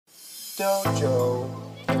Dojo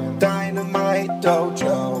and Dynamite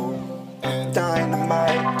Dojo and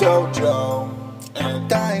Dynamite Dojo and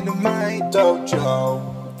Dynamite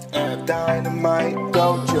Dojo and Dynamite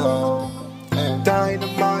Dojo and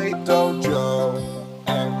Dynamite Dojo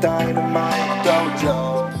and Dynamite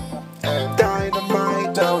Dojo and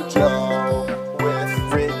Dynamite Dojo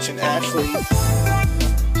with Rich and Ashley.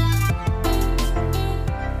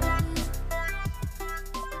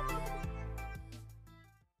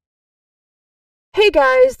 Hey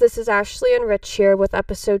guys, this is Ashley and Rich here with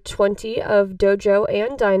episode 20 of Dojo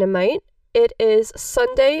and Dynamite. It is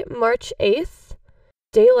Sunday, March 8th.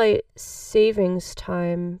 Daylight savings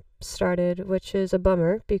time started, which is a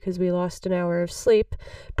bummer because we lost an hour of sleep,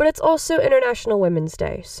 but it's also International Women's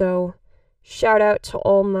Day, so shout out to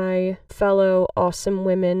all my fellow awesome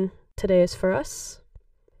women. Today is for us.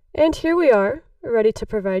 And here we are, ready to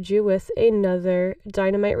provide you with another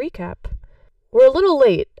Dynamite recap. We're a little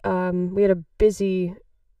late. We had a busy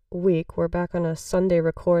week. We're back on a Sunday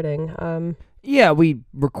recording. Yeah, we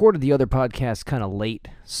recorded the other podcast kind of late,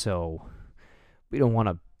 so we don't want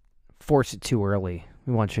to force it too early.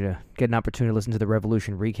 We want you to get an opportunity to listen to the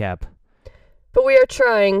Revolution recap. But we are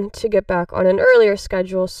trying to get back on an earlier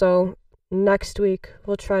schedule, so next week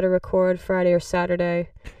we'll try to record Friday or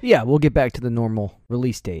Saturday. Yeah, we'll get back to the normal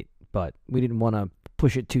release date, but we didn't want to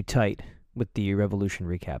push it too tight with the Revolution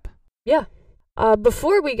recap. Yeah.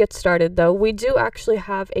 Before we get started, though, we do actually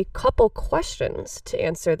have a couple questions to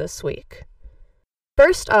answer this week.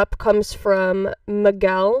 First up comes from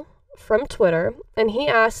Miguel from Twitter, and he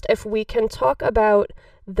asked if we can talk about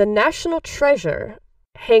the national treasure,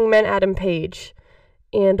 Hangman Adam Page,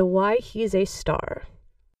 and why he's a star.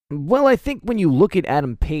 Well, I think when you look at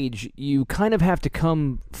Adam Page, you kind of have to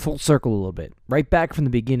come full circle a little bit, right back from the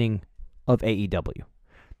beginning of AEW.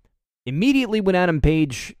 Immediately when Adam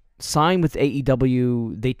Page signed with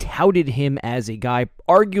AEW, they touted him as a guy,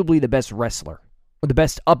 arguably the best wrestler, or the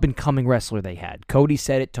best up-and-coming wrestler they had. Cody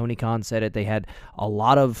said it, Tony Khan said it. They had a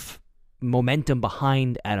lot of momentum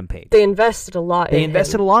behind Adam Page. They invested a lot in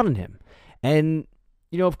him. And,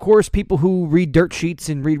 you know, of course, people who read dirt sheets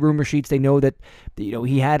and read rumor sheets, they know that, you know,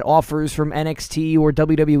 he had offers from NXT or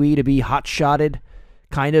WWE to be hot-shotted.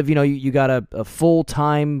 Kind of, you know, you got a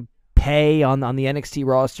full-time pay on the NXT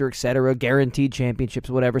roster, etc., guaranteed championships,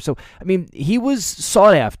 whatever. So, I mean, he was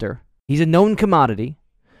sought after. He's a known commodity.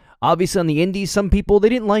 Obviously, on the indies, some people, they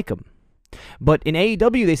didn't like him. But in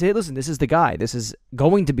AEW, they say, listen, this is the guy. This is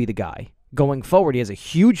going to be the guy. Going forward, he has a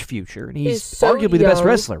huge future, and he's so arguably the best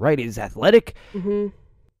wrestler, right? He's athletic. Mm-hmm.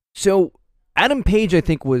 So, Adam Page, I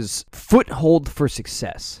think, was foothold for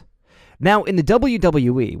success. Now, in the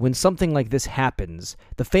WWE, when something like this happens,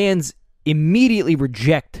 the fans immediately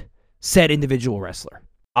reject said individual wrestler,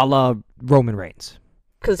 a la Roman Reigns.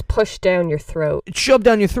 Because pushed down your throat. It's shoved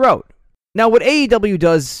down your throat. Now, what AEW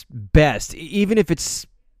does best, even if it's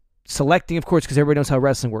selecting, of course, because everybody knows how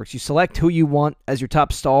wrestling works, you select who you want as your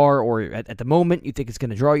top star, or at the moment, you think it's going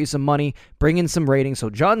to draw you some money, bring in some ratings. So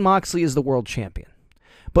Jon Moxley is the world champion.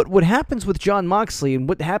 But what happens with Jon Moxley and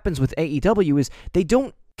what happens with AEW is they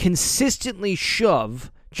don't consistently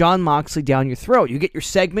shove Jon Moxley down your throat. You get your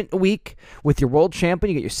segment a week with your world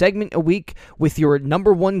champion. You get your segment a week with your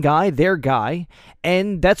number one guy, their guy,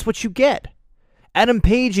 and that's what you get. Adam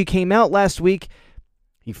Page, he came out last week.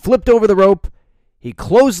 He flipped over the rope. He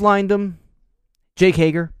clotheslined him, Jake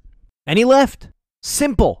Hager, and he left.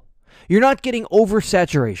 Simple. You're not getting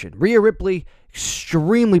oversaturation. Rhea Ripley,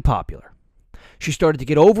 extremely popular. She started to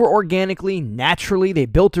get over organically, naturally. They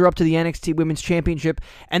built her up to the NXT Women's Championship.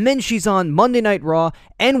 And then she's on Monday Night Raw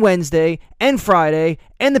and Wednesday and Friday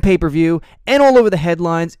and the pay-per-view and all over the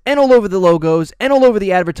headlines and all over the logos and all over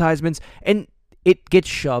the advertisements. And it gets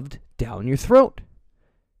shoved down your throat.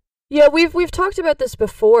 Yeah, we've talked about this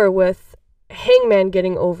before with Hangman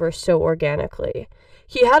getting over so organically.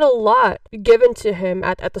 He had a lot given to him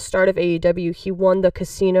at the start of AEW. He won the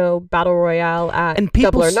Casino Battle Royale at and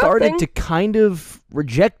people Double or started Nothing. to kind of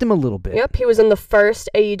reject him a little bit. Yep, he was in the first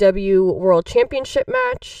AEW World Championship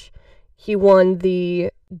match. He won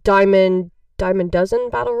the Diamond Dozen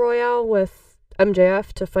Battle Royale with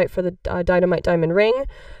MJF to fight for the Dynamite Diamond Ring.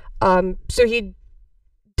 So he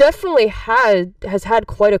definitely has had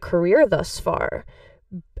quite a career thus far.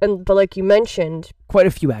 But like you mentioned, quite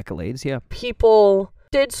a few accolades, yeah. People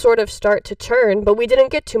did sort of start to turn, but we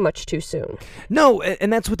didn't get too much too soon. No,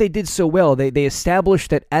 and that's what they did so well. They established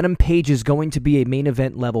that Adam Page is going to be a main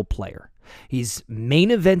event level player. He's main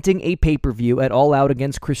eventing a pay-per-view at All Out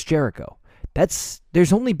against Chris Jericho.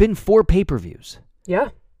 There's only been 4 pay-per-views. Yeah.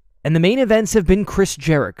 And the main events have been Chris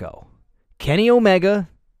Jericho, Kenny Omega,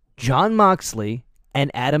 Jon Moxley,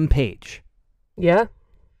 and Adam Page. Yeah.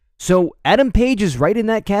 So Adam Page is right in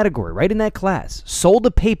that category, right in that class. Sold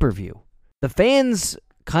a pay-per-view. The fans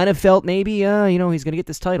kind of felt maybe, he's going to get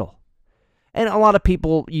this title. And a lot of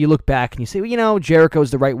people, you look back and you say, well,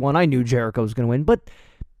 Jericho's the right one. I knew Jericho was going to win. But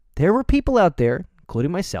there were people out there,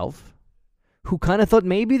 including myself, who kind of thought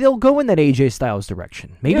maybe they'll go in that AJ Styles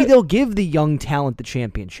direction. Maybe they'll give the young talent the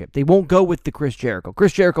championship. They won't go with the Chris Jericho.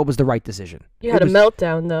 Chris Jericho was the right decision. You had a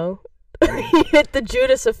meltdown, though. You hit the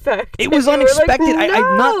Judas effect. It was unexpected. Like, no!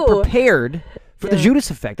 I'm not prepared for the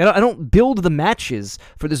Judas effect. I don't build the matches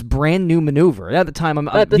for this brand new maneuver. At the time, I'm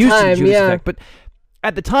used to the Judas effect. But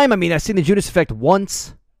at the time, I've seen the Judas effect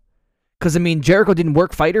once. Because, Jericho didn't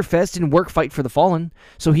work Fyter Fest, didn't work Fight for the Fallen.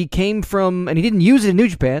 So he came from, and he didn't use it in New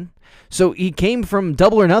Japan. So he came from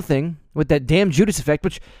Double or Nothing with that damn Judas effect,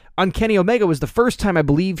 which on Kenny Omega was the first time I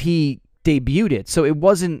believe he debuted it. So it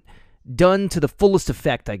wasn't done to the fullest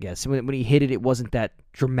effect, I guess. When he hit it, it wasn't that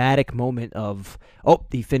dramatic moment of,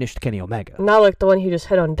 he finished Kenny Omega. Not like the one he just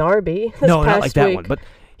hit on Darby. No, not like that one. But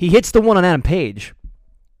he hits the one on Adam Page,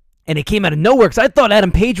 and it came out of nowhere because I thought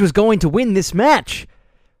Adam Page was going to win this match.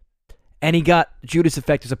 And he got Judas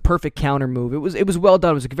effect as a perfect counter move. It was well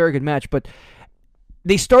done. It was a very good match, but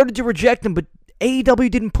they started to reject him, but AEW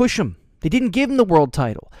didn't push him. They didn't give him the world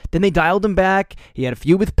title. Then they dialed him back. He had a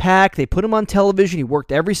feud with Pac. They put him on television. He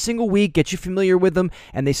worked every single week, get you familiar with him,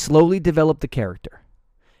 and they slowly developed the character.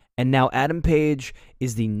 And now Adam Page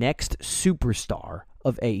is the next superstar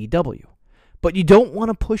of AEW. But you don't want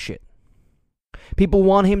to push it. People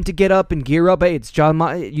want him to get up and gear up. Hey, it's John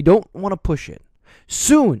you don't want to push it.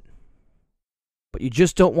 Soon. But you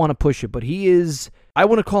just don't want to push it. But he is, I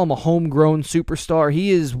want to call him a homegrown superstar.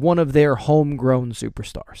 He is one of their homegrown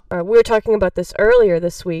superstars. We were talking about this earlier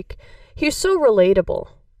this week. He's so relatable.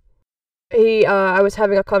 I was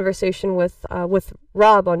having a conversation with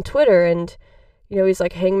Rob on Twitter, and he's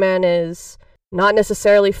like, Hangman is not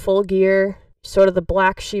necessarily full gear, sort of the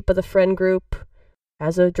black sheep of the friend group,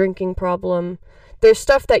 has a drinking problem. There's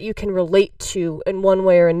stuff that you can relate to in one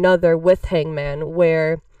way or another with Hangman,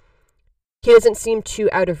 where he doesn't seem too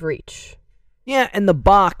out of reach. Yeah, and the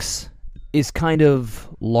box is kind of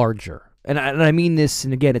larger. And I mean this,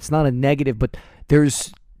 and again, it's not a negative, but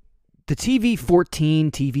there's the TV 14,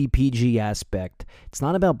 TV PG aspect. It's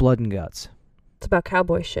not about blood and guts. It's about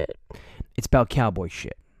cowboy shit. It's about cowboy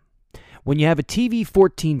shit. When you have a TV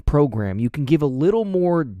 14 program, you can give a little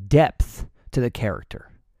more depth to the character.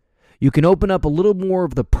 You can open up a little more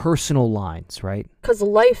of the personal lines, right? Because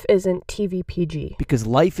life isn't TV PG. Because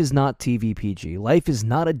life is not TV PG. Life is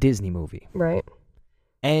not a Disney movie. Right.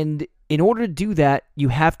 And in order to do that, you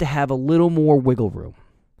have to have a little more wiggle room.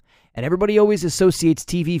 And everybody always associates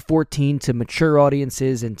TV 14 to mature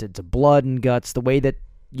audiences and to blood and guts, the way that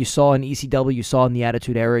you saw in ECW, you saw in the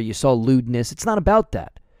Attitude Era, you saw lewdness. It's not about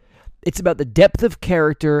that. It's about the depth of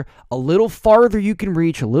character, a little farther you can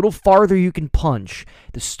reach, a little farther you can punch.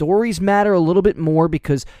 The stories matter a little bit more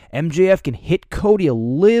because MJF can hit Cody a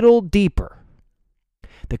little deeper.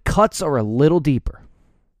 The cuts are a little deeper.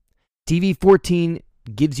 TV 14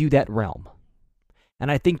 gives you that realm. And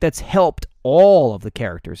I think that's helped all of the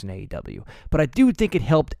characters in AEW. But I do think it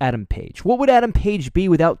helped Adam Page. What would Adam Page be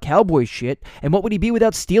without cowboy shit? And what would he be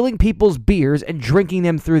without stealing people's beers and drinking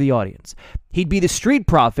them through the audience? He'd be the Street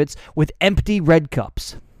Profits with empty red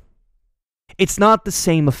cups. It's not the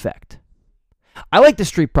same effect. I like the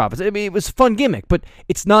Street Profits. It was a fun gimmick, but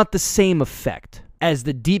it's not the same effect as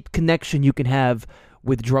the deep connection you can have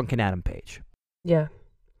with drunken Adam Page. Yeah.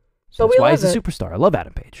 So that's why he's a superstar. I love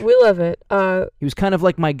Adam Page. We love it. He was kind of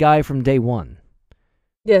like my guy from day one.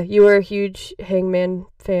 Yeah, you were a huge Hangman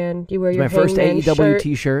fan. You wear your Hangman shirt. My first AEW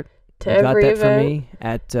t-shirt. To every got that event. for me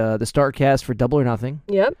at the Starrcast for Double or Nothing.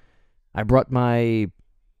 Yep. I brought a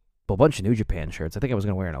bunch of New Japan shirts. I think I was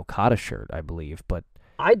going to wear an Okada shirt, I believe, but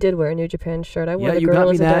I did wear a New Japan shirt. I wore the you got me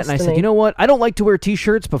Gorillas that, of and I said, you know what? I don't like to wear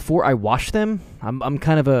t-shirts before I wash them. I'm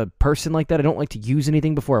kind of a person like that. I don't like to use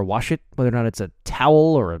anything before I wash it, whether or not it's a towel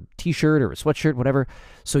or a t-shirt or a sweatshirt, whatever.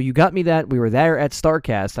 So you got me that. We were there at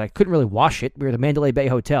Starrcast. I couldn't really wash it. We were at the Mandalay Bay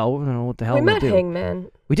Hotel. I don't know what the hell we met do.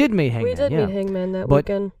 Hangman. We did meet Hangman. We did meet Hangman that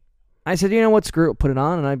weekend. I said, you know what? Screw it. Put it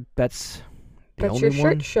on, and that's the That's only your shirt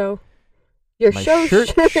one. show. Your My show shirt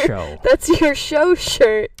show. That's your show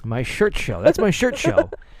shirt. My shirt show. That's my shirt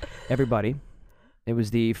show. Everybody. It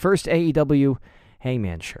was the first AEW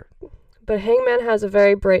Hangman shirt. But Hangman has a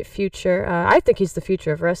very bright future. I think he's the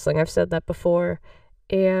future of wrestling. I've said that before.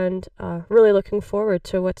 And really looking forward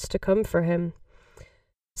to what's to come for him.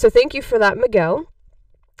 So thank you for that, Miguel.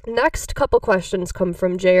 Next couple questions come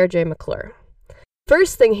from JRJ McClure.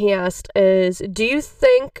 First thing he asked is, do you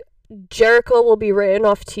think Jericho will be written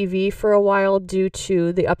off TV for a while due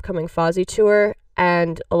to the upcoming Fozzy tour?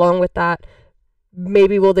 And along with that,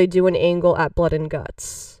 maybe will they do an angle at Blood and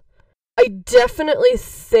Guts? I definitely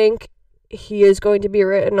think he is going to be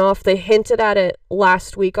written off. They hinted at it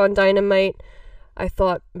last week on Dynamite. I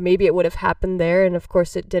thought maybe it would have happened there, and of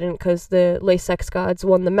course it didn't because the Latex Gods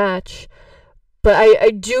won the match. But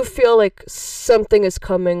I do feel like something is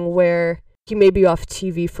coming where he may be off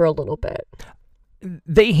TV for a little bit.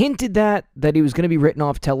 They hinted that he was going to be written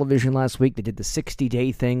off television last week. They did the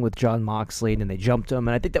 60-day thing with Jon Moxley, and then they jumped him.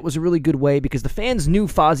 And I think that was a really good way because the fans knew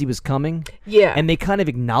Fozzy was coming. Yeah. And they kind of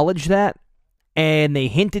acknowledged that, and they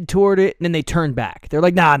hinted toward it, and then they turned back. They're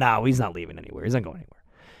like, nah, he's not leaving anywhere. He's not going anywhere.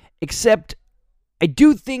 Except, I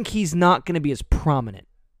do think he's not going to be as prominent.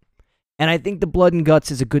 And I think the Blood and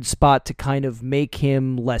Guts is a good spot to kind of make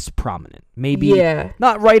him less prominent. Maybe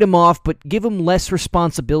not write him off, but give him less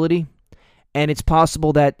responsibility. And it's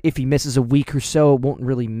possible that if he misses a week or so, it won't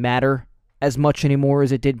really matter as much anymore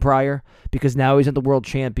as it did prior, because now he's not the world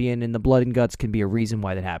champion, and the Blood and Guts can be a reason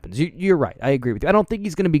why that happens. You're right. I agree with you. I don't think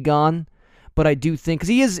he's going to be gone, but I do think, because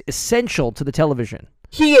he is essential to the television.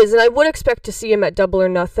 He is, and I would expect to see him at Double or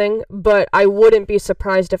Nothing, but I wouldn't be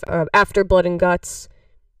surprised if after Blood and Guts,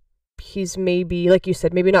 he's maybe, like you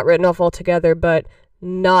said, maybe not written off altogether, but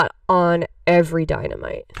not on every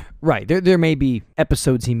Dynamite. Right. There may be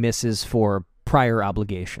episodes he misses for prior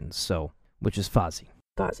obligations, which is Fozzy.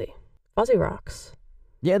 Fozzy rocks.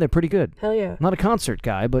 Yeah, they're pretty good. Hell yeah. I'm not a concert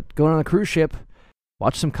guy, but going on a cruise ship,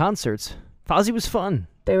 watch some concerts. Fozzy was fun.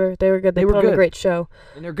 They were good. They put on a great show.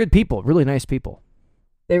 And they're good people, really nice people.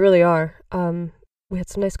 They really are. We had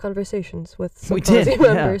some nice conversations with some Fozzy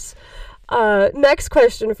members. Next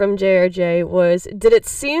question from JRJ was, did it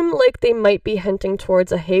seem like they might be hinting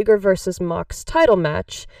towards a Hager versus Mox title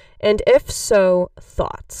match? And if so,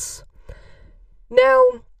 thoughts? Now,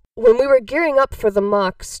 when we were gearing up for the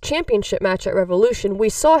Mox championship match at Revolution, we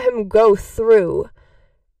saw him go through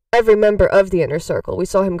every member of the Inner Circle. We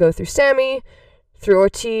saw him go through Sammy, through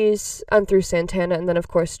Ortiz, and through Santana, and then, of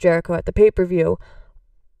course, Jericho at the pay-per-view.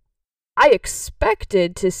 I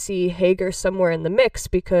expected to see Hager somewhere in the mix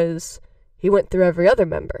because he went through every other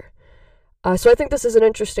member. So I think this is an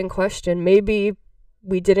interesting question. Maybe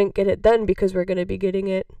we didn't get it then because we're going to be getting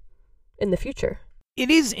it in the future. It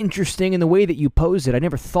is interesting in the way that you pose it. I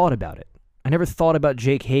never thought about it. I never thought about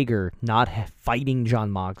Jake Hager not fighting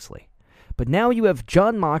Jon Moxley. But now you have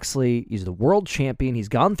Jon Moxley. He's the world champion. He's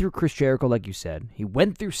gone through Chris Jericho, like you said. He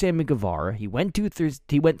went through Sammy Guevara. He went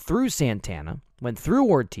through Santana. Went through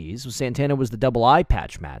Ortiz. Santana was the double eye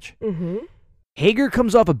patch match. Mm-hmm. Hager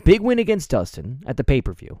comes off a big win against Dustin at the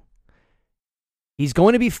pay-per-view. He's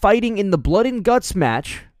going to be fighting in the Blood and Guts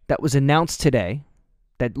match that was announced today.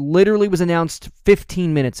 That literally was announced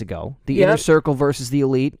 15 minutes ago. The Inner Circle versus the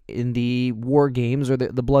Elite in the War Games, or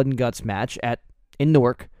the Blood and Guts match in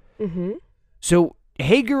Newark. Mm-hmm. So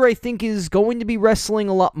Hager, I think, is going to be wrestling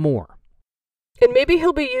a lot more. And maybe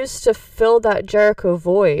he'll be used to fill that Jericho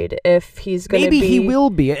void if he's going to be... Maybe he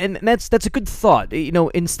will be, and that's a good thought. You know,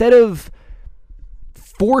 instead of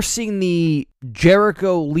forcing the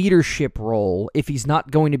Jericho leadership role if he's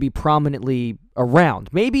not going to be prominently around,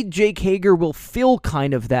 maybe Jake Hager will fill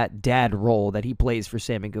kind of that dad role that he plays for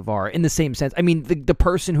Sammy Guevara in the same sense. I mean, the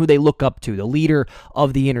person who they look up to, the leader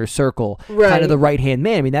of the Inner Circle, kind of the right-hand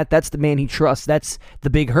man. I mean, that's the man he trusts. That's the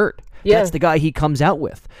Big Hurt. Yeah. That's the guy he comes out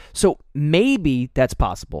with. So maybe that's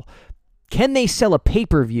possible. Can they sell a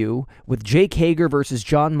pay-per-view with Jake Hager versus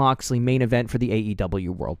Jon Moxley main event for the AEW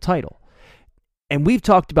World title? And we've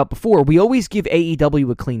talked about before, we always give AEW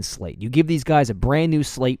a clean slate. You give these guys a brand new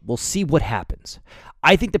slate, we'll see what happens.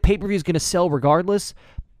 I think the pay-per-view is going to sell regardless,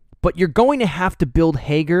 but you're going to have to build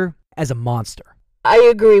Hager as a monster. I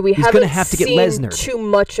agree. He's going to have to get Lesnar. Too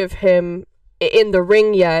much of him in the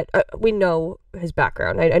ring yet. We know his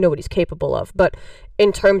background. I know what he's capable of. But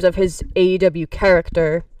in terms of his AEW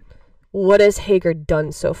character, what has Hager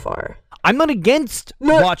done so far? I'm not against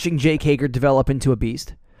watching Jake Hager develop into a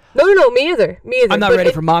beast. No, me either. I'm not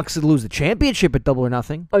ready for Moxley to lose the championship at Double or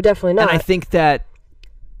Nothing. Oh, definitely not. And I think that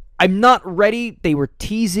I'm not ready. They were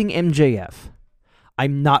teasing MJF.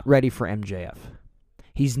 I'm not ready for MJF.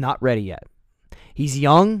 He's not ready yet. He's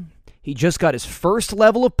young. He just got his first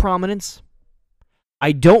level of prominence.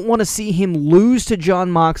 I don't want to see him lose to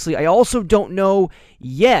Jon Moxley. I also don't know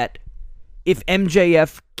yet if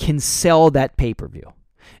MJF can sell that pay-per-view.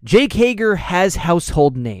 Jake Hager has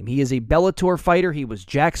household name. He is a Bellator fighter. He was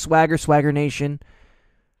Jack Swagger, Swagger Nation.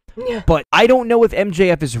 Yeah. But I don't know if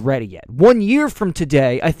MJF is ready yet. 1 year from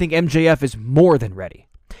today, I think MJF is more than ready.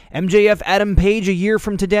 MJF Adam Page a year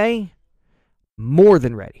from today, more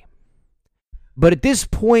than ready. But at this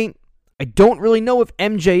point, I don't really know if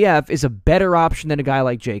MJF is a better option than a guy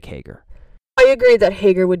like Jake Hager. I agree that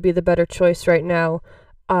Hager would be the better choice right now.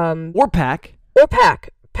 Or Pac. Or Pac.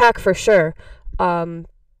 Pac for sure.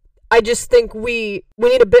 I just think we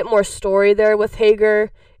need a bit more story there with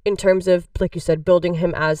Hager in terms of, like you said, building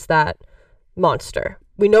him as that monster.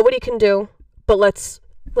 We know what he can do, but let's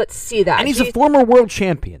see that. And he's a former world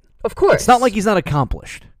champion. Of course. It's not like he's not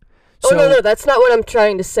accomplished. Oh, no, that's not what I'm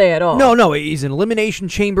trying to say at all. No, he's an Elimination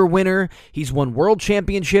Chamber winner. He's won world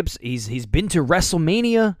championships. He's been to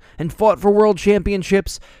WrestleMania and fought for world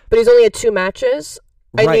championships. But he's only had 2 matches.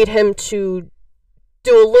 Right. I need him to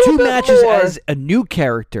do a little 2 bit matches more. as a new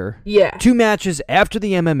character. Yeah. 2 matches after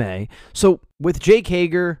the MMA. So with Jake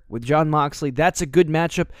Hager, with Jon Moxley, that's a good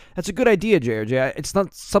matchup. That's a good idea, JRJ. It's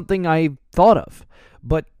not something I thought of.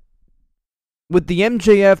 But with the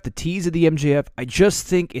MJF, the tease of the MJF, I just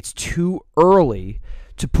think it's too early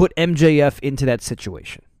to put MJF into that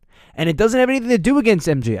situation. And it doesn't have anything to do against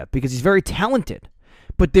MJF because he's very talented.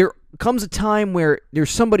 But there comes a time where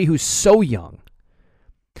there's somebody who's so young,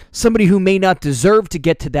 somebody who may not deserve to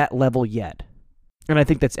get to that level yet. And I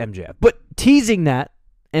think that's MJF. But teasing that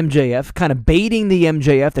MJF, kind of baiting the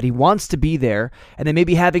MJF that he wants to be there, and then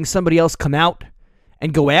maybe having somebody else come out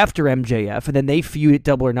and go after MJF, and then they feud at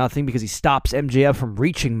Double or Nothing because he stops MJF from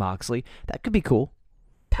reaching Moxley. That could be cool.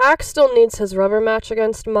 Pac still needs his rubber match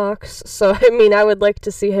against Mox, so I would like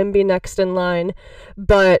to see him be next in line.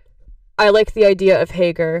 But I like the idea of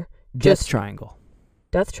Hager. Death Triangle.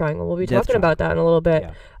 Death Triangle. We'll be Death talking about that in a little bit.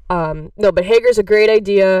 Yeah. No, but Hager's a great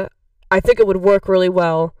idea. I think it would work really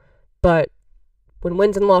well, but when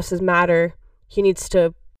wins and losses matter, he needs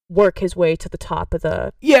to work his way to the top of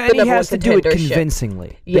the and he has to do it contendership.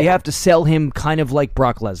 convincingly. Yeah. They have to sell him kind of like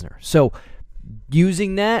Brock Lesnar. So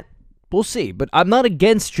using that, we'll see. But I'm not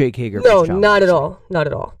against Jake Hager. No, not at all. Not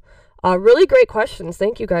at all. Really great questions.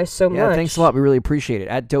 Thank you guys so much. Yeah, thanks a lot. We really appreciate it.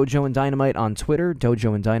 At Dojo and Dynamite on Twitter,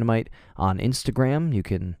 Dojo and Dynamite on Instagram. You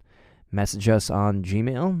can message us on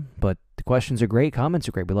Gmail. But the questions are great. Comments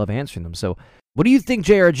are great. We love answering them. So what do you think,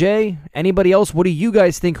 JRJ? Anybody else? What do you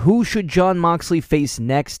guys think? Who should Jon Moxley face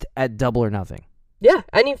next at Double or Nothing? Yeah,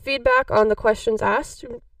 any feedback on the questions asked?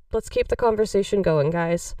 Let's keep the conversation going,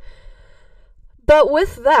 guys. But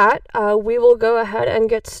with that, we will go ahead and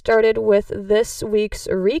get started with this week's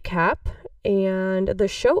recap. And the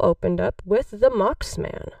show opened up with the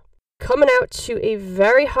Moxman coming out to a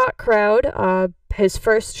very hot crowd. His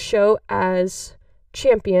first show as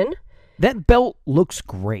champion. That belt looks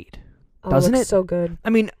great. Doesn't it looks it? So good.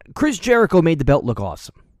 I mean, Chris Jericho made the belt look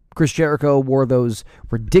awesome. Chris Jericho wore those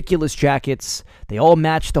ridiculous jackets. They all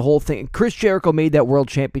matched the whole thing. Chris Jericho made that world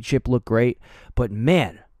championship look great. But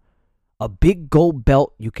man, a big gold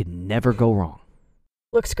belt, you can never go wrong.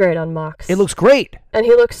 Looks great on Mox. It looks great. And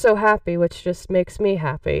he looks so happy, which just makes me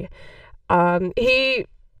happy. He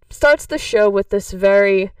starts the show with this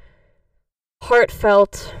very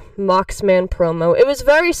heartfelt Moxman promo. It was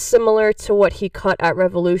very similar to what he cut at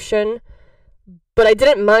Revolution, but I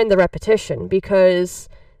didn't mind the repetition because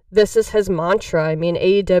this is his mantra. I mean,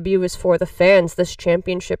 AEW is for the fans. This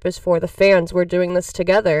championship is for the fans. We're doing this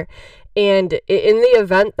together. And in the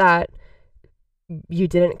event that you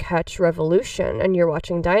didn't catch Revolution and you're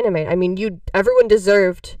watching Dynamite, I mean, everyone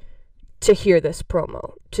deserved to hear this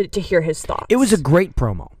promo, to hear his thoughts. It was a great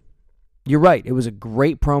promo. You're right. It was a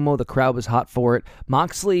great promo. The crowd was hot for it.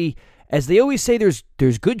 Moxley, as they always say, there's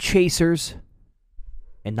good chasers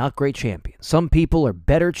and not great champions. Some people are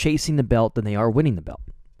better chasing the belt than they are winning the belt.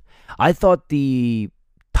 I thought the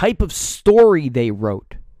type of story they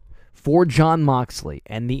wrote for Jon Moxley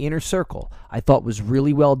and the Inner Circle, I thought was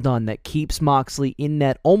really well done, that keeps Moxley in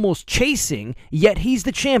that almost chasing, yet he's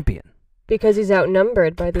the champion. Because he's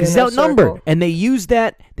outnumbered by the Inner He's outnumbered. Circle. And they used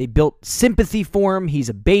that. They built sympathy for him. He's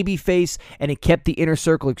a baby face, and it kept the Inner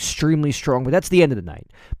Circle extremely strong. But that's the end of the night.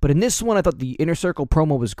 But in this one, I thought the Inner Circle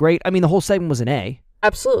promo was great. I mean, the whole segment was an A.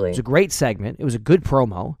 Absolutely. It was a great segment. It was a good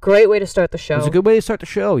promo. Great way to start the show. It was a good way to start the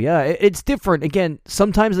show, yeah. It's different. Again,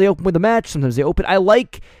 sometimes they open with a match. Sometimes they open... I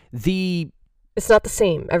like the... It's not the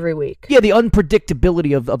same every week. Yeah, the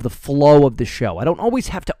unpredictability of the flow of the show. I don't always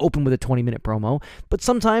have to open with a 20-minute promo, but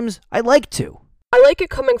sometimes I like to. I like it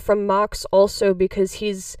coming from Mox also because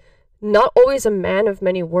he's not always a man of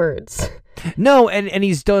many words. No, and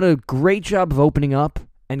he's done a great job of opening up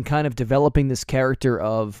and kind of developing this character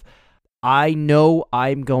of, I know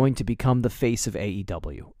I'm going to become the face of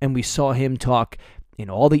AEW. And we saw him talk in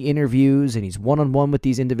all the interviews, and he's one-on-one with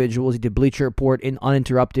these individuals. He did Bleacher Report in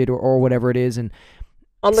Uninterrupted or whatever it is, and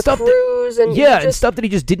on the cruise, and and stuff that he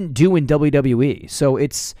just didn't do in WWE. So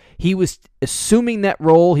he was assuming that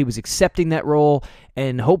role, he was accepting that role,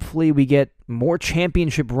 and hopefully we get more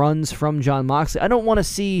championship runs from Jon Moxley. I don't want to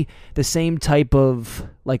see the same type of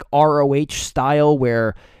like ROH style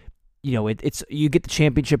where, you know, it's you get the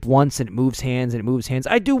championship once and it moves hands and it moves hands.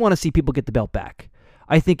 I do want to see people get the belt back.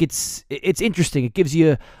 I think it's interesting. It gives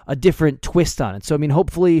you a different twist on it. So, I mean,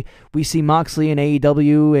 hopefully we see Moxley in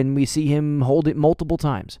AEW and we see him hold it multiple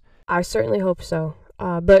times. I certainly hope so.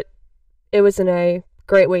 But it was a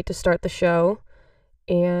great way to start the show.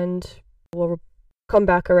 And we'll come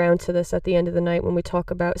back around to this at the end of the night when we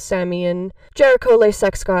talk about Sammy and Jericho Le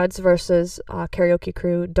Sex Gods versus Karaoke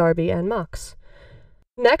Crew, Darby and Mox.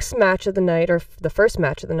 Next match of the night, or the first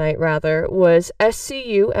match of the night, rather, was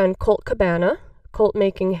SCU and Colt Cabana. Colt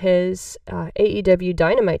making his AEW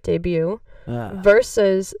Dynamite debut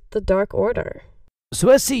versus the Dark Order. So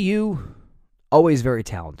SCU, always very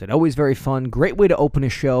talented, always very fun. Great way to open a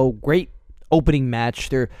show. Great opening match.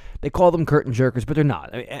 They call them curtain jerkers, but they're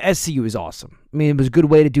not. I mean, SCU is awesome. I mean, it was a good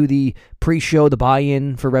way to do the pre-show, the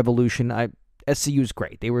buy-in for Revolution. SCU is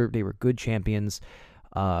great. They were good champions.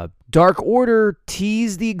 Dark Order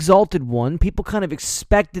teased the Exalted One. People kind of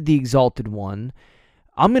expected the Exalted One.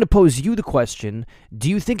 I'm going to pose you the question. Do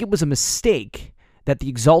you think it was a mistake that the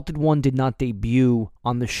Exalted One did not debut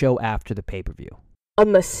on the show after the pay-per-view? A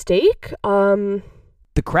mistake? The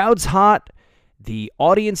crowd's hot. The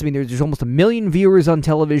audience, I mean, there's almost 1 million viewers on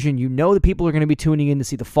television. You know that people are going to be tuning in to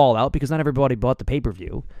see the fallout because not everybody bought the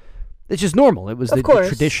pay-per-view. It's just normal. It was the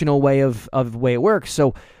traditional way of the way it works.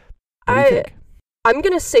 So, what do you think? I'm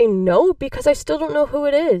going to say no because I still don't know who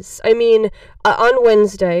it is. I mean, on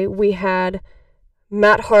Wednesday, we had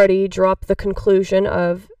Matt Hardy drop the conclusion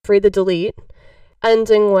of Free the Delete,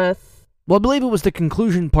 ending with... Well, I believe it was the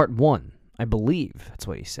conclusion part 1. I believe that's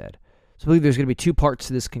what he said. So I believe there's going to be 2 parts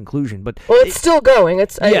to this conclusion. But well, it's still going.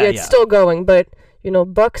 It's still going. But, you know,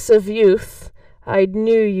 Bucks of Youth, I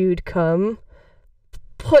knew you'd come.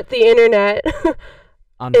 Put the internet...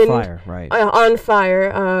 on fire, right. On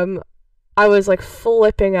fire. I was like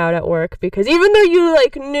flipping out at work because even though you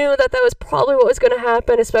like knew that was probably what was going to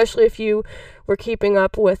happen, especially if you were keeping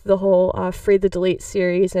up with the whole Free the Delete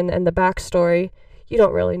series and the backstory, you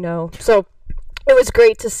don't really know. So it was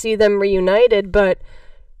great to see them reunited, but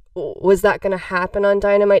was that going to happen on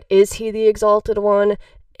Dynamite? Is he the Exalted One?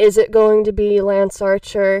 Is it going to be Lance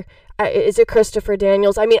Archer? Is it Christopher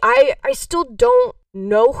Daniels? I mean, I still don't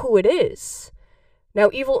know who it is. Now,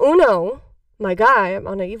 Evil Uno... my guy, I'm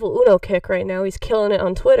on an Evil Uno kick right now. He's killing it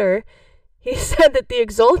on Twitter. He said that the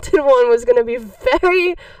Exalted One was going to be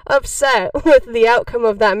very upset with the outcome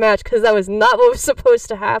of that match because that was not what was supposed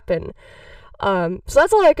to happen. So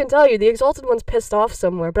that's all I can tell you. The Exalted One's pissed off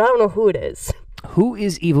somewhere, but I don't know who it is. Who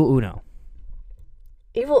is Evil Uno?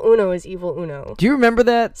 Evil Uno is Evil Uno. Do you remember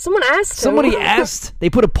that? Someone asked him. Somebody asked.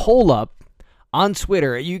 They put a poll up on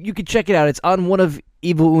Twitter. You can check it out. It's on one of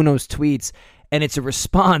Evil Uno's tweets. And it's a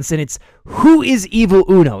response, and it's, who is Evil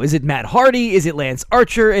Uno? Is it Matt Hardy? Is it Lance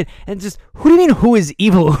Archer? And just, who do you mean, who is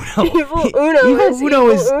Evil Uno? Evil Uno is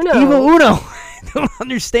Evil Uno. Evil Uno. I don't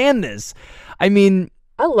understand this. I mean...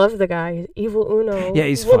 I love the guy. Evil Uno. Yeah,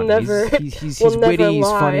 he's funny. He's witty, he's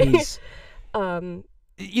funny.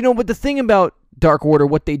 You know, but the thing about Dark Order,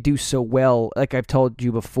 what they do so well, like I've told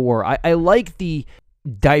you before, I like the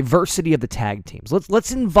diversity of the tag teams.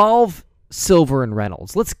 Let's involve... Silver and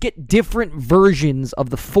Reynolds. Let's get different versions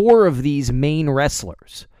of the 4 of these main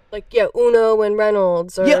wrestlers. Like, yeah, Uno and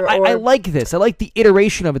Reynolds. I like this. I like the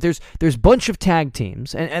iteration of it. There's a bunch of tag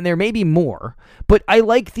teams, and there may be more, but I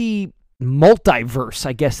like the multiverse,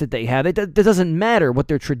 I guess, that they have. It doesn't matter what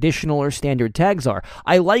their traditional or standard tags are.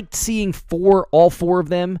 I liked seeing all 4 of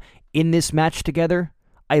them in this match together.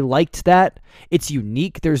 I liked that. It's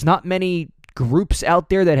unique. There's not many groups out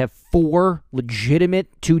there that have 4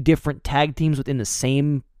 legitimate 2 different tag teams within the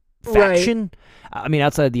same faction. Right. I mean,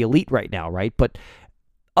 outside of the Elite right now, right? But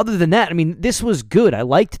other than that, I mean, this was good. I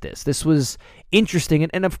liked this. This was interesting.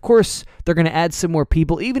 And of course, they're going to add some more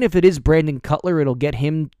people. Even if it is Brandon Cutler, it'll get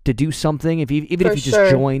him to do something. Even if he just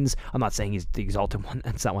joins, I'm not saying he's the Exalted One.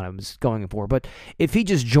 That's not what I was going for. But if he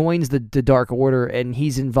just joins the Dark Order and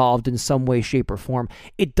he's involved in some way, shape, or form,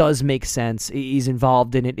 it does make sense. He's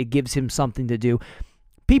involved in it. It gives him something to do.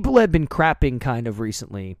 People have been crapping kind of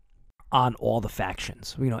recently on all the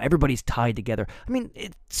factions. You know, everybody's tied together. I mean,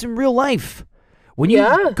 it's in real life. When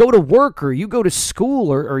you go to work or you go to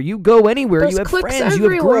school or you go anywhere, you have friends, you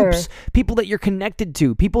have groups, people that you're connected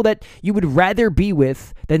to, people that you would rather be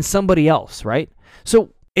with than somebody else, right?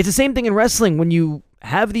 So it's the same thing in wrestling. When you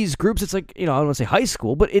have these groups, it's like, you know, I don't want to say high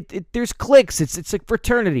school, but there's cliques. It's like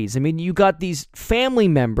fraternities. I mean, you got these family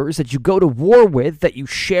members that you go to war with, that you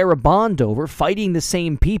share a bond over, fighting the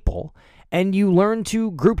same people, and you learn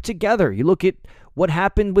to group together. You look at what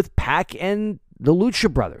happened with Pac and the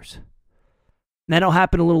Lucha Brothers. And that'll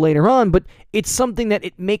happen a little later on, but it's something that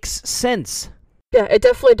it makes sense. Yeah, it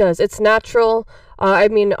definitely does. It's natural. I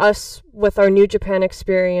mean, us with our New Japan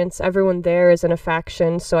experience, everyone there is in a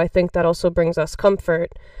faction, so I think that also brings us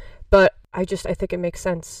comfort. But I think it makes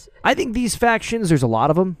sense. I think these factions, there's a lot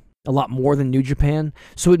of them, a lot more than New Japan,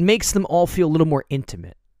 so it makes them all feel a little more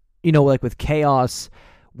intimate. You know, like with Chaos,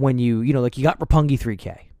 when you got Roppongi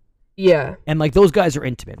 3K. Yeah. And like those guys are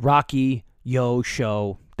intimate. Rocky, Yo,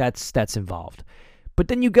 Sho, that's involved. But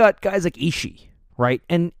then you got guys like Ishii, right?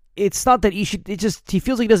 And it's not that Ishii, he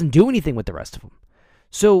feels like he doesn't do anything with the rest of them.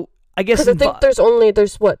 So I guess... Because I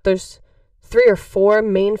think there's 3 or 4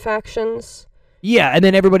 main factions? Yeah, and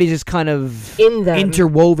then everybody's just kind of in them,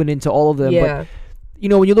 interwoven into all of them. Yeah. But,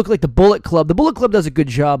 when you look like the Bullet Club does a good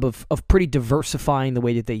job of pretty diversifying the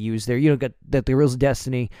way that they use got the Reels of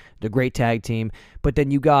Destiny, the great tag team, but then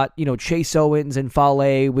you got, Chase Owens and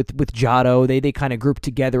Fale with Jado. They kind of group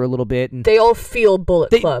together a little bit. And they all feel Bullet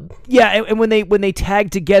Club. Yeah, and when they tag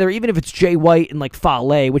together, even if it's Jay White and like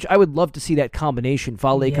Fale, which I would love to see that combination,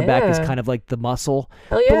 Fale come back as kind of like the muscle.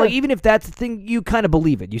 Hell yeah. But like even if that's the thing, you kind of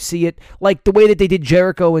believe it. You see it like the way that they did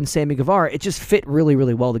Jericho and Sammy Guevara, it just fit really,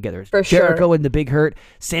 really well together. For Jericho sure. and the Big Hurt,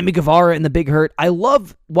 Sammy Guevara and the Big Hurt. I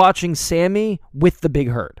love watching Sammy with the Big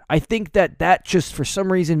Hurt. I think that just for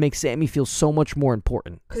some reason makes Sammy feel so much more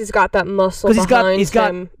important. Because he's got that muscle behind he's got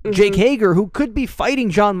him. Jake Hager, who could be fighting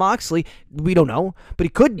Jon Moxley. We don't know, but he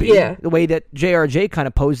could be. Yeah. The way that JRJ kind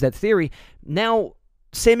of posed that theory. Now,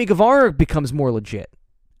 Sammy Guevara becomes more legit.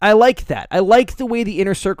 I like that. I like the way the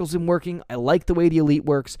Inner Circle's been working. I like the way the Elite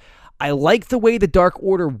works. I like the way the Dark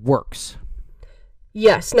Order works.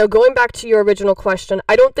 Yes. Now, going back to your original question,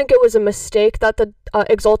 I don't think it was a mistake that the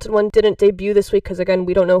Exalted One didn't debut this week because, again,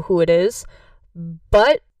 we don't know who it is.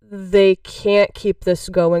 But they can't keep this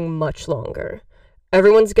going much longer.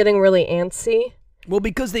 Everyone's getting really antsy. Well,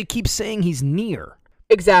 because they keep saying he's near.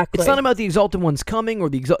 Exactly. It's not about the Exalted One's coming or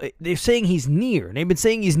they're saying he's near. And they've been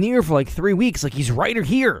saying he's near for like 3 weeks. Like he's right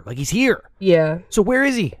here. Like he's here. Yeah. So where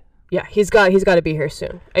is he? Yeah, he's got to be here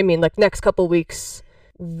soon. I mean, like next couple weeks,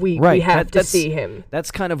 we have to see him.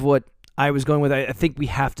 That's kind of what I was going with. I think we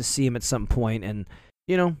have to see him at some point. And,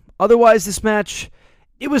 otherwise this match...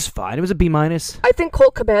 It was fine. It was a B-. I think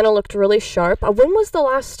Colt Cabana looked really sharp. When was the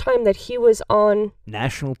last time that he was on...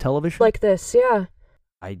 national television? Like this, yeah.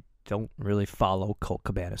 I don't really follow Colt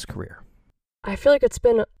Cabana's career. I feel like it's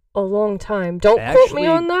been a long time. Don't quote me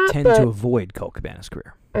on that, I tend to avoid Colt Cabana's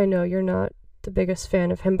career. I know, you're not the biggest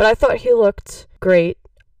fan of him, but I thought he looked great.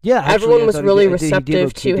 Yeah, actually, everyone was really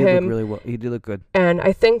receptive to him. He did look really well. He did look good. And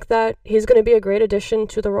I think that he's going to be a great addition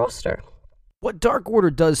to the roster. What Dark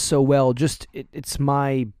Order does so well, it's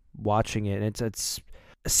my watching it. It's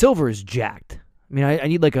Silver is jacked. I mean, I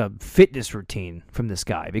need like a fitness routine from this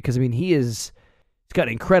guy because he's got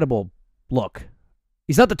an incredible look.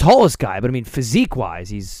 He's not the tallest guy, but physique wise,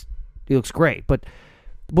 he looks great. But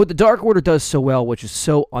what the Dark Order does so well, which is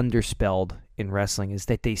so underspelled in wrestling, is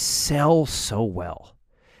that they sell so well.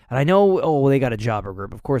 And I know, they got a jobber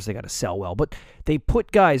group. Of course they got to sell well. But they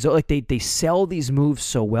put guys, like they sell these moves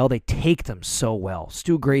so well. They take them so well.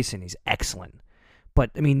 Stu Grayson, he's excellent.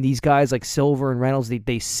 But, these guys like Silver and Reynolds,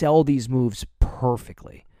 they sell these moves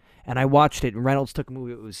perfectly. And I watched it, and Reynolds took a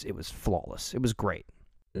move. It was flawless. It was great.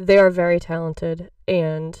 They are very talented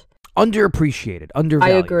and... underappreciated,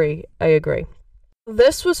 undervalued. I agree.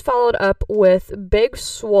 This was followed up with Big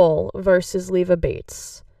Swole versus Leva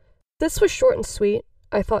Bates. This was short and sweet.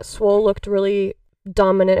 I thought Swole looked really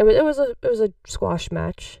dominant. It was a squash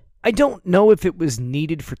match. I don't know if it was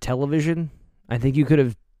needed for television. I think you could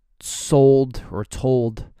have sold or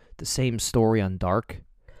told the same story on Dark.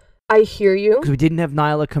 I hear you. Because we didn't have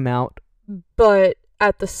Nyla come out. But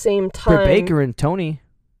at the same time... Britt Baker and Tony.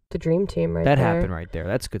 The Dream Team right there. That there. happened right there.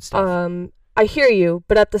 That's good stuff. I hear you,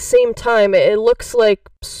 but at the same time, it looks like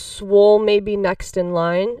Swole may be next in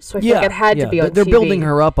line, so I feel like it had to be on TV. They're building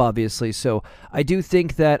her up, obviously, so I do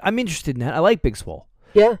think that... I'm interested in that. I like Big Swole.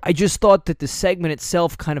 Yeah. I just thought that the segment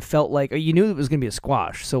itself kind of felt like... You knew it was going to be a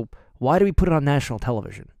squash, so why do we put it on national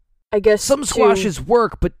television? I guess some squashes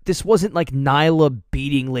work, but this wasn't like Nyla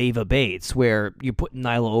beating Leva Bates, where you put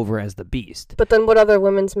Nyla over as the beast. But then what other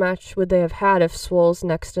women's match would they have had if Swole's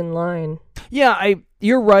next in line? Yeah,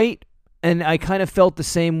 you're right. And I kind of felt the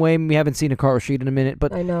same way. We haven't seen Hikaru Shida in a minute,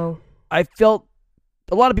 but I know. I felt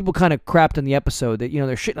a lot of people kind of crapped on the episode that,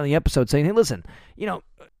 they're shitting on the episode saying, hey, listen,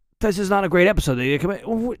 this is not a great episode.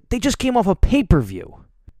 They just came off a pay-per-view.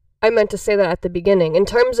 I meant to say that at the beginning. In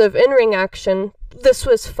terms of in-ring action, this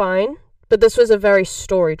was fine, but this was a very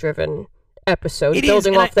story-driven episode, It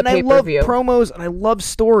building is, off the pay-per-view. I love promos and I love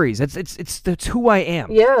stories. That's who I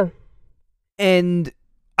am. Yeah. And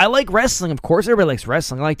I like wrestling, of course. Everybody likes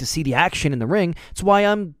wrestling. I like to see the action in the ring. It's why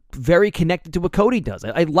I'm very connected to what Cody does.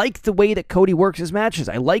 I like the way that Cody works his matches.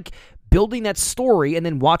 I like building that story and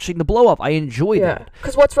then watching the blow-up. I enjoy that.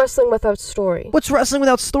 Because what's wrestling without story? What's wrestling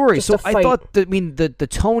without story? Just so a fight. I thought, the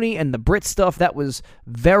Tony and the Brit stuff, that was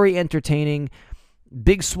very entertaining.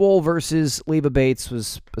 Big Swole versus Leva Bates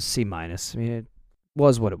was a C-. It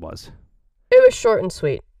was what it was. It was short and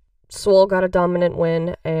sweet. Swole got a dominant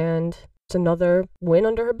win, and it's another win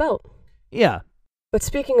under her belt. Yeah. But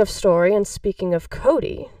speaking of story and speaking of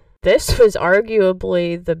Cody, this was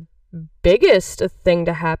arguably the biggest thing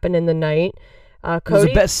to happen in the night. It was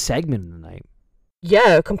the best segment of the night.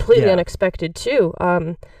 Yeah, completely unexpected too.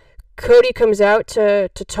 Cody comes out to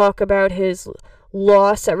talk about his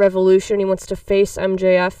loss at Revolution. He wants to face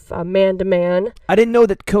MJF man to man. I didn't know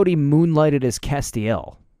that Cody moonlighted as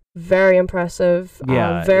Castiel. Very impressive.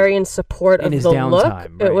 Yeah, very in support of his the downtime, look. right.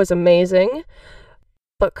 It was amazing.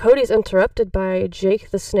 But Cody's interrupted by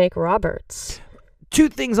Jake the Snake Roberts. 2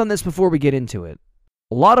 things on this before we get into it.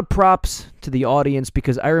 A lot of props to the audience,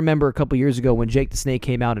 because I remember a couple years ago when Jake the Snake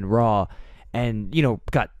came out in Raw and,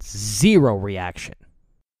 got 0 reaction.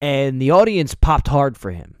 And the audience popped hard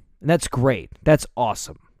for him. And that's great. That's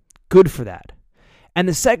awesome. Good for that. And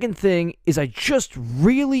the second thing is I just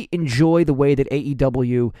really enjoy the way that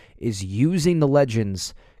AEW is using the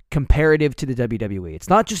legends comparative to the WWE. It's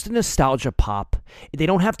not just a nostalgia pop. They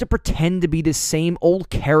don't have to pretend to be the same old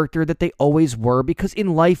character that they always were, because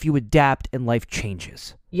in life you adapt and life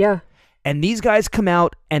changes. Yeah. And these guys come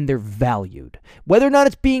out and they're valued. Whether or not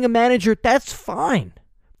it's being a manager, that's fine.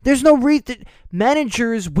 There's no reason.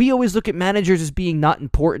 Managers, we always look at managers as being not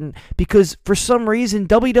important because for some reason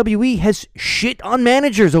WWE has shit on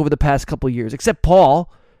managers over the past couple of years, except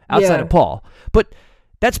Paul, outside of Paul. But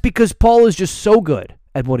that's because Paul is just so good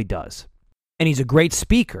at what he does. And he's a great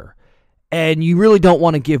speaker. And you really don't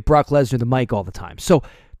want to give Brock Lesnar the mic all the time. So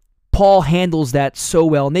Paul handles that so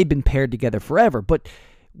well, and they've been paired together forever. But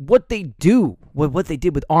what they do, what they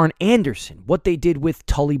did with Arn Anderson, what they did with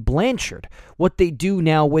Tully Blanchard, what they do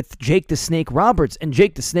now with Jake the Snake Roberts, and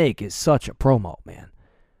Jake the Snake is such a promo, man.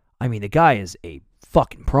 I mean, the guy is a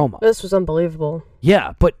fucking promo. This was unbelievable.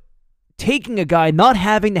 Yeah, but taking a guy, not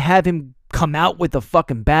having to have him come out with a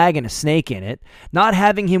fucking bag and a snake in it, not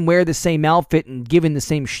having him wear the same outfit and given the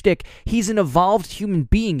same shtick, he's an evolved human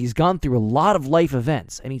being. He's gone through a lot of life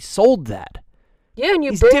events, and he sold that. Yeah, and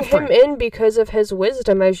you He's bring different. him in because of his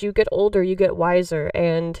wisdom. As you get older, you get wiser,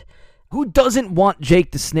 and Who doesn't want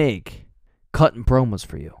Jake the Snake cutting promos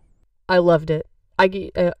for you? I loved it.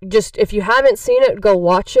 Just, if you haven't seen it, go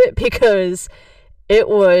watch it because it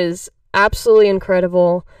was absolutely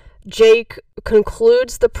incredible. Jake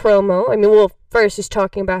concludes the promo. I mean, well, first he's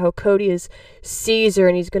talking about how Cody is Caesar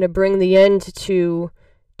and he's going to bring the end to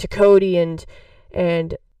Cody, and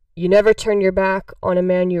you never turn your back on a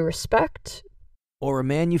man you respect. Or a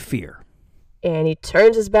man you fear. And he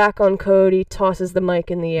turns his back on Cody, tosses the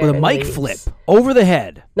mic in the air. With a and mic leaves. flip over the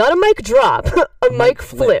head. Not a mic drop, a mic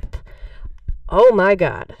flip. Oh my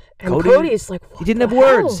God. And Cody's like, what he didn't the have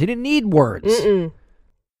hell? words. He didn't need words. Mm-mm.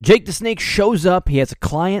 Jake the Snake shows up. He has a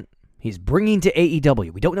client he's bringing to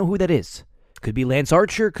AEW. We don't know who that is. Could be Lance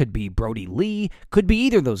Archer. Could be Brody Lee. Could be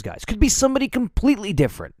either of those guys. Could be somebody completely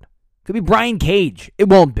different. Could be Brian Cage. It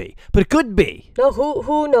won't be, but it could be. No,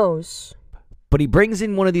 who knows? But he brings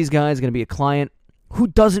in one of these guys, going to be a client. Who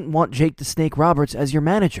doesn't want Jake the Snake Roberts as your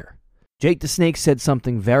manager? Jake the Snake said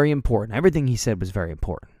something very important. Everything he said was very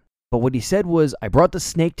important. But what he said was, I brought the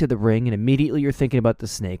snake to the ring, and immediately you're thinking about the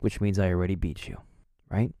snake, which means I already beat you,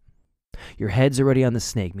 right? Your head's already on the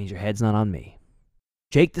snake, means your head's not on me.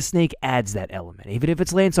 Jake the Snake adds that element, even if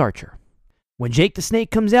it's Lance Archer. When Jake the Snake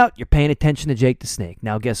comes out, you're paying attention to Jake the Snake.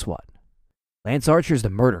 Now guess what? Lance Archer's the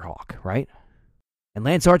murder hawk, right? And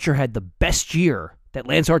Lance Archer had the best year that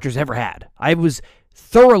Lance Archer's ever had. I was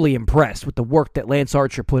thoroughly impressed with the work that Lance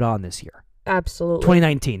Archer put on this year. Absolutely.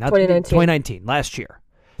 2019, not 2019, last year.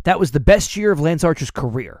 That was the best year of Lance Archer's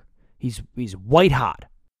career. He's white hot.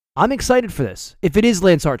 I'm excited for this. If it is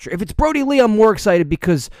Lance Archer. If it's Brody Lee, I'm more excited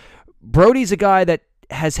because Brody's a guy that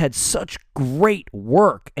has had such great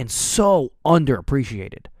work and so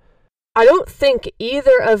underappreciated. I don't think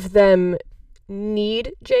either of them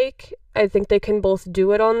need Jake. I think they can both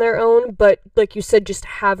do it on their own, but like you said, just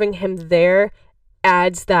having him there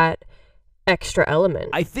adds that extra element.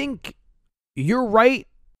 I think you're right.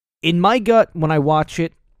 In my gut, when I watch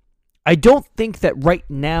it, I don't think that right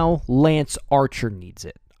now Lance Archer needs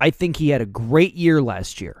it. I think he had a great year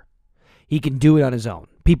last year. He can do it on his own.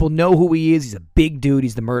 People know who he is. He's a big dude.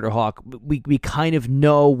 He's the Murder Hawk. We kind of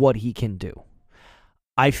know what he can do.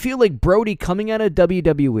 I feel like Brody coming out of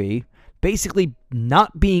WWE, basically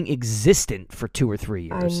not being existent for 2 or 3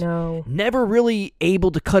 years. I know. Never really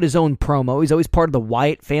able to cut his own promo. He's always part of the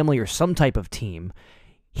Wyatt family or some type of team.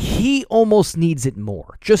 He almost needs it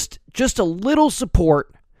more. Just a little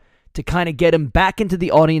support to kind of get him back into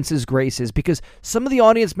the audience's graces, because some of the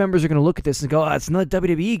audience members are going to look at this and go, it's another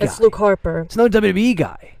WWE guy. It's Luke Harper. It's another WWE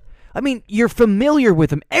guy. I mean, you're familiar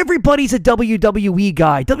with him. Everybody's a WWE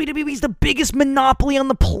guy. WWE's the biggest monopoly on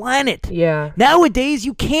the planet. Yeah. Nowadays,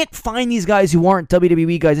 you can't find these guys who aren't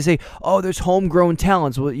WWE guys. They say, there's homegrown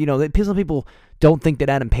talents. Well, some people don't think that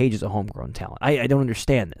Adam Page is a homegrown talent. I don't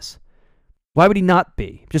understand this. Why would he not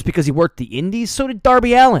be? Just because he worked the indies? So did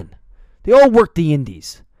Darby Allin. They all worked the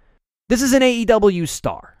indies. This is an AEW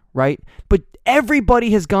star, right? But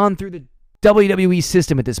everybody has gone through the WWE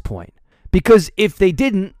system at this point. Because if they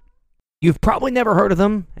didn't, you've probably never heard of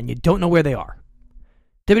them, and you don't know where they are.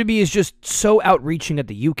 WWE is just so outreaching at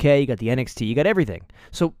the UK. You got the NXT. You got everything.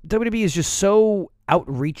 So WWE is just so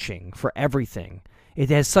outreaching for everything. It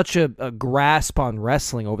has such a grasp on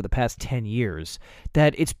wrestling over the past 10 years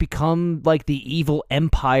that it's become like the evil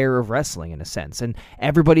empire of wrestling in a sense. And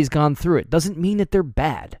everybody's gone through it. Doesn't mean that they're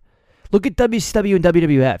bad. Look at WCW and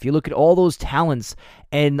WWF. You look at all those talents,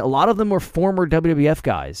 and a lot of them were former WWF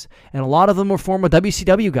guys, and a lot of them were former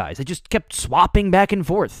WCW guys. They just kept swapping back and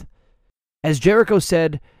forth. As Jericho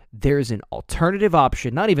said, there's an alternative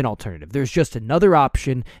option. Not even alternative. There's just another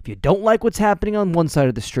option. If you don't like what's happening on one side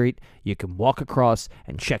of the street, you can walk across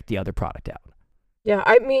and check the other product out. Yeah,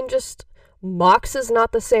 I mean, just Mox is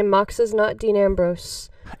not the same. Mox is not Dean Ambrose.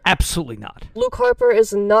 Absolutely not. Luke Harper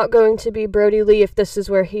is not going to be Brody Lee if this is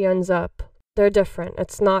where he ends up. They're different.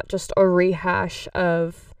 It's not just a rehash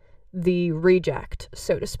of the reject,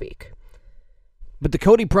 so to speak. But the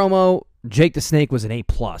Cody promo, Jake the Snake, was an A+.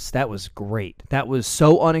 That was great. That was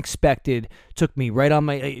so unexpected. Took me right on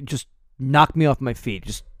just knocked me off my feet.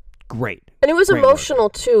 Just great. And it was great emotional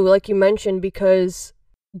work. too, like you mentioned, because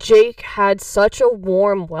Jake had such a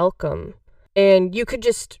warm welcome. And you could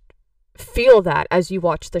just feel that as you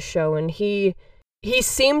watch the show, and he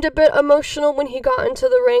seemed a bit emotional when he got into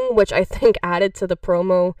the ring, which I think added to the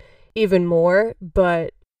promo even more,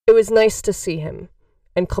 but it was nice to see him,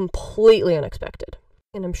 and completely unexpected.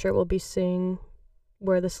 And I'm sure we'll be seeing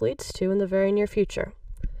where this leads to in the very near future.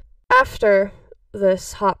 After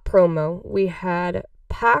this hot promo, we had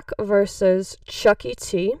Pac versus Chucky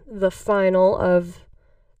T, the final of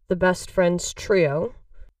the Best Friends trio.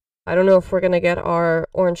 I don't know if we're going to get our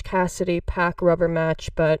Orange Cassidy Pac rubber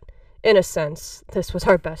match, but in a sense, this was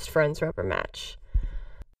our Best Friends rubber match.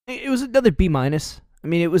 It was another B-. I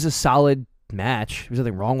mean, it was a solid match. There's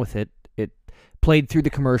nothing wrong with it. It played through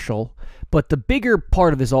the commercial. But the bigger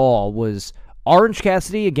part of this all was Orange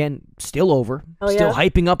Cassidy, again, still over. Still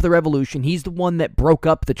hyping up the Revolution. He's the one that broke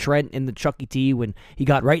up the Trent and the Chucky T when he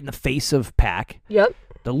got right in the face of Pac. Yep.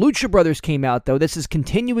 The Lucha Brothers came out, though. This is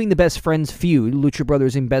continuing the Best Friends feud, Lucha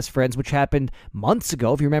Brothers and Best Friends, which happened months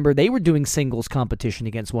ago. If you remember, they were doing singles competition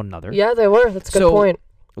against one another. Yeah, they were. That's a good point.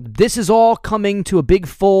 This is all coming to a big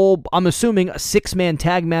full, I'm assuming, a 6-man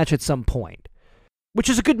tag match at some point, which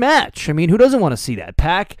is a good match. I mean, who doesn't want to see that?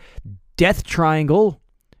 Pac, Death Triangle,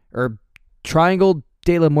 or Triangle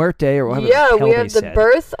de la Muerte, or whatever the hell we had they the said.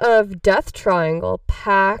 birth of Death Triangle,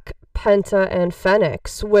 Pac, Penta, and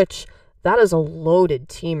Fenix, which... that is a loaded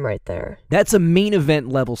team right there. That's a main event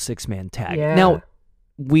level 6-man tag. Yeah. Now,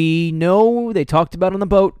 we know they talked about on the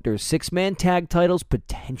boat, there's 6-man tag titles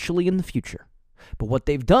potentially in the future. But what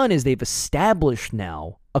they've done is they've established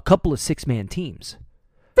now a couple of 6-man teams.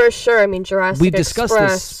 For sure. I mean, Jurassic We've discussed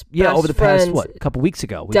Express, this over the past, Friends, a couple weeks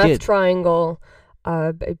ago. We Death did. Triangle,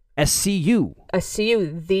 SCU.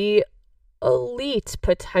 SCU, the Elite,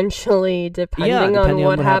 potentially, depending on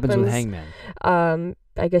what happens with Hangman.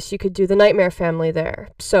 I guess you could do the Nightmare Family there.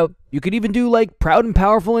 So you could even do like Proud and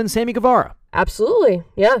Powerful and Sammy Guevara. Absolutely.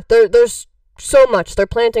 Yeah. There's so much. They're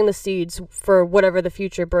planting the seeds for whatever the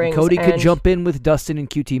future brings. Cody could jump in with Dustin and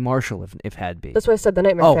QT Marshall if had be. That's why I said the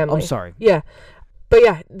Nightmare Family. Oh, I'm sorry. Yeah. But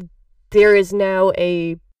yeah, there is now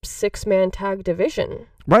a 6-man tag division.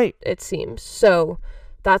 Right. It seems. So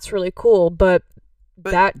that's really cool. But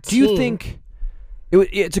that do you think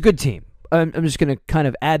it's a good team? I'm just going to kind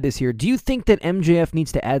of add this here. Do you think that MJF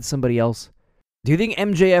needs to add somebody else? Do you think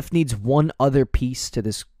MJF needs one other piece to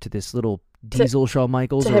this little Diesel Shawn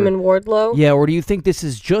Michaels? To him and Wardlow? Yeah, or do you think this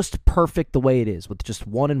is just perfect the way it is with just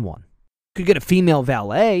 1 and 1? Could get a female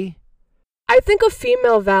valet. I think a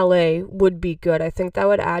female valet would be good. I think that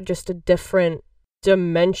would add just a different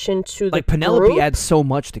dimension to the Like Penelope group. adds so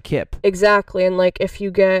much to Kip. Exactly, and like if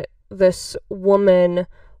you get this woman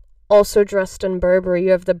also dressed in Burberry,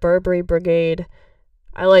 you have the Burberry Brigade.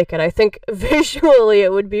 I like it. I think visually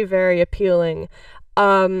it would be very appealing.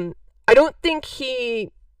 I don't think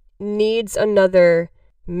he needs another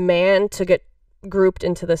man to get grouped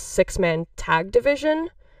into the 6-man tag division.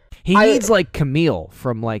 He needs like Camille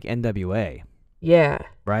from like NWA, Yeah.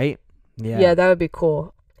 right? Yeah, that would be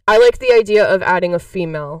cool. I like the idea of adding a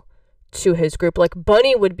female to his group. Like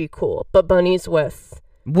Bunny would be cool, but Bunny's with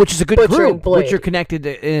Which is a good Butcher and group. Blade. Butcher connected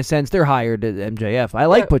in a sense. They're hired at MJF. I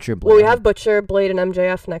like Butcher and Blade. Well, we have Butcher, Blade, and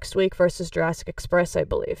MJF next week versus Jurassic Express, I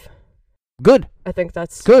believe. Good. I think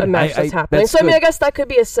that's Good. a match that's happening. that's So, I mean, good. I guess that could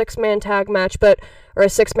be a 6-man tag match, or a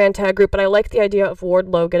 6-man tag group, but I like the idea of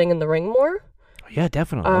Wardlow getting in the ring more. Yeah,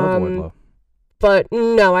 definitely. I love Wardlow. But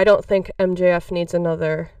no, I don't think MJF needs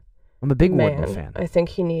another I'm a big man. Wardlow fan. I think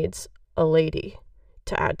he needs a lady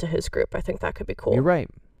to add to his group. I think that could be cool. You're right.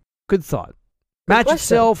 Good thought. Good Match question.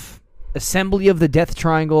 itself, assembly of the Death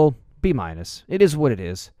Triangle, B-. It is what it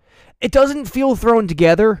is. It doesn't feel thrown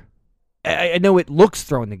together. I know it looks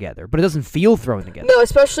thrown together, but it doesn't feel thrown together. No,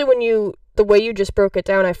 especially when the way you just broke it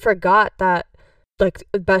down, I forgot that like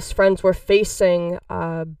best friends were facing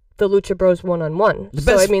the Lucha Bros one-on-one. The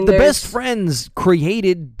So best, I mean, the there's best friends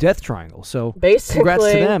created Death Triangle, so basically,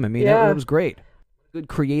 congrats to them. I mean, yeah. that was great. Good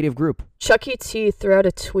creative group. Chucky T threw out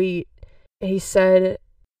a tweet. He said,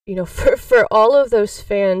 you know, for all of those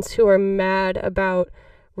fans who are mad about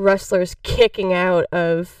wrestlers kicking out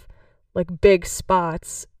of like big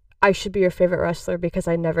spots, I should be your favorite wrestler because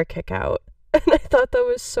I never kick out. And I thought that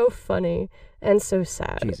was so funny and so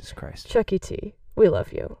sad. Jesus Christ. Chucky T, we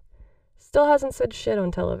love you. Still hasn't said shit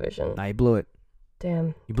on television. Nah, he blew it.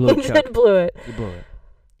 Damn. You blew it, He Chuck. did blew it. He blew it.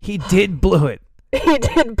 He did blow it. He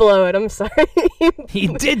did blow it. I'm sorry. He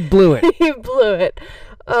did blew it. He blew it.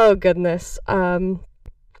 Oh goodness.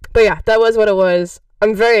 But yeah, that was what it was.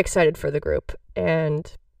 I'm very excited for the group.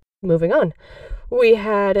 And moving on, we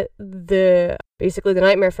had basically the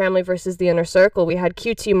Nightmare Family versus the Inner Circle. We had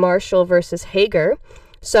QT Marshall versus Hager.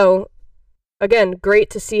 So again, great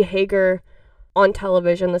to see Hager on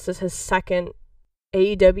television. This is his second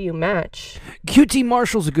AEW match. QT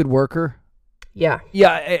Marshall's a good worker. Yeah.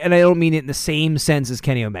 Yeah, and I don't mean it in the same sense as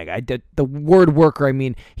Kenny Omega. The word worker, I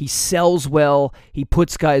mean, he sells well, he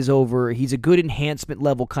puts guys over, he's a good enhancement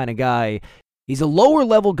level kind of guy. He's a lower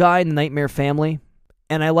level guy in the Nightmare Family,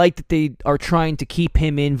 and I like that they are trying to keep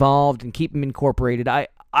him involved and keep him incorporated. I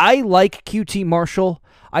like QT Marshall.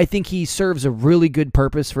 I think he serves a really good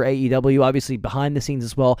purpose for AEW, obviously behind the scenes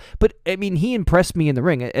as well. But, I mean, he impressed me in the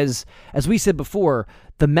ring. As we said before,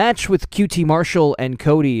 the match with QT Marshall and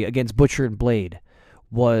Cody against Butcher and Blade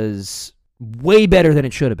was way better than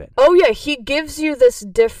it should have been. Oh, yeah. He gives you this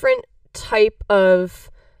different type of,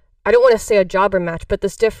 I don't want to say a jobber match, but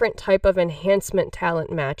this different type of enhancement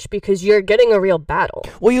talent match because you're getting a real battle.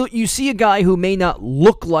 Well, you see a guy who may not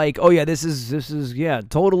look like, oh, yeah, this is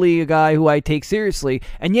totally a guy who I take seriously,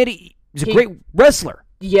 and yet he's a great wrestler.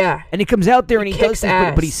 Yeah. And he comes out there and he does kicks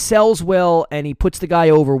things, but he ass. sells well, and he puts the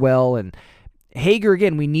guy over well, and Hager,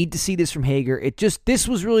 again, we need to see this from Hager. This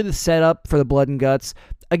was really the setup for the Blood and Guts.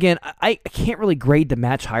 Again, I can't really grade the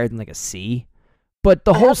match higher than like a C, but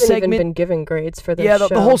the I whole haven't segment, even been giving grades for this yeah, show.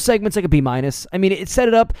 the whole segment's like a B-. I mean, it set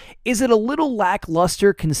it up. Is it a little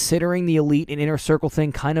lackluster considering the Elite and Inner Circle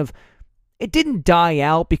thing kind of, it didn't die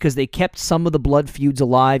out because they kept some of the blood feuds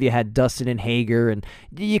alive. You had Dustin and Hager, and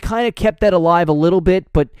you kind of kept that alive a little bit,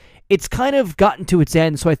 but it's kind of gotten to its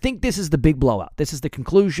end. So I think this is the big blowout. This is the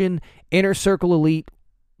conclusion. Inner Circle Elite,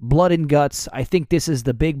 Blood and Guts. I think this is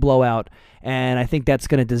the big blowout, and I think that's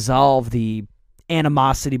going to dissolve the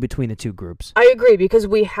animosity between the two groups. I agree because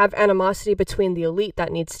we have animosity between the Elite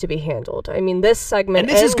that needs to be handled. I mean, this segment And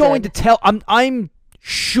this is going to tell, I'm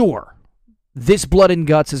sure this Blood and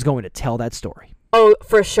Guts is going to tell that story. Oh,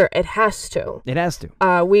 for sure. It has to. It has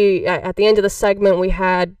to. We at the end of the segment, we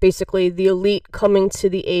had basically the Elite coming to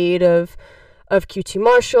the aid of QT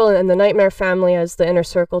Marshall and the Nightmare Family as the Inner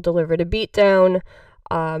Circle delivered a beatdown.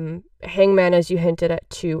 Hangman, as you hinted at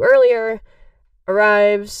to earlier,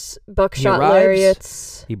 arrives. Buckshot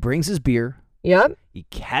lariats. He brings his beer. Yep. He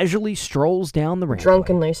casually strolls down the ramp.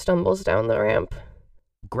 Drunkenly stumbles down the ramp.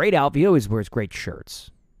 Great outfit. He always wears great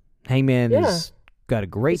shirts. Hangman has got a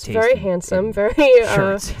great He's taste. very in handsome. Very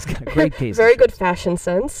shirts. He's got a great taste. Very in good shirts. fashion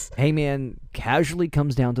sense. Hangman casually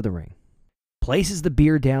comes down to the ring, places the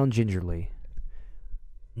beer down gingerly,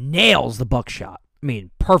 nails the buckshot. I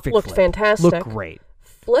mean, perfect. Looked flip. fantastic. Looked great.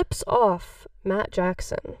 Flips off Matt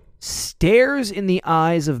Jackson. Stares in the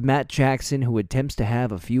eyes of Matt Jackson, who attempts to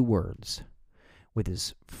have a few words with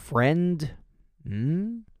his friend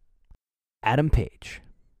Adam Page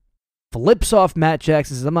flips off Matt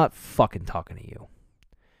Jackson, says, I'm not fucking talking to you.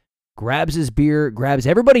 Grabs his beer, grabs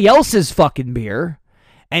everybody else's fucking beer,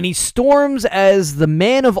 and he storms as the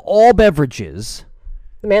man of all beverages.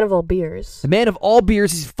 The man of all beers. The man of all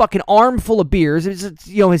beers. He's a fucking armful of beers. It's,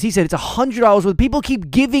 you know, as he said, it's $100 worth. People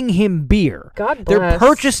keep giving him beer. God bless. They're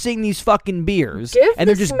purchasing these fucking beers, and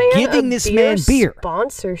they're just giving this man beer.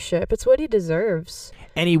 Sponsorship. It's what he deserves.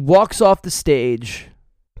 And he walks off the stage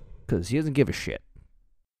because he doesn't give a shit.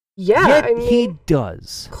 Yeah, Yet I mean, he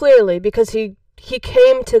does. Clearly, because he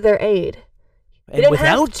came to their aid. And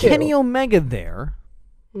without Kenny Omega there...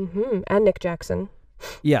 And Nick Jackson.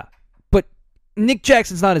 Yeah. But Nick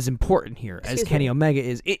Jackson's not as important here as Kenny Omega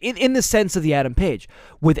is, in the sense of the Adam Page.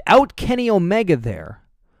 Without Kenny Omega there,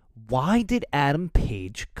 why did Adam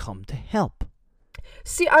Page come to help?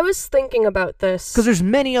 See, I was thinking about this. Because there's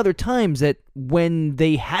many other times that when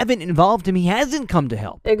they haven't involved him, he hasn't come to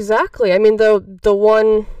help. Exactly. I mean, the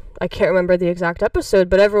one... I can't remember the exact episode,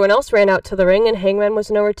 but everyone else ran out to the ring and Hangman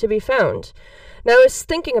was nowhere to be found. Now, I was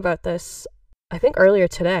thinking about this, I think earlier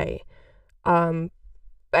today,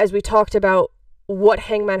 as we talked about what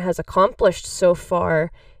Hangman has accomplished so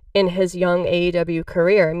far in his young AEW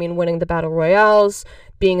career. I mean, winning the Battle Royales,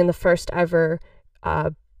 being in the first ever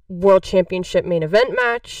World Championship main event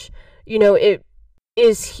match. You know,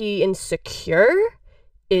 is he insecure?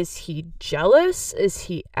 Is he jealous? Is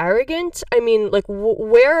he arrogant? I mean, like,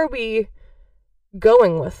 where are we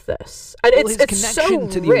going with this? And well, his it's connection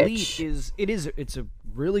so to the rich. Elite it's a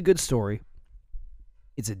really good story.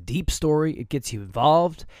 It's a deep story. It gets you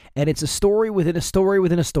involved, and it's a story within a story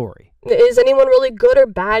within a story. Is anyone really good or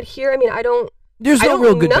bad here? I mean, There's no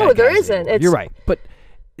real good. No, there guys isn't. You're right, but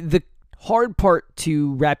the hard part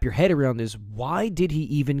to wrap your head around is why did he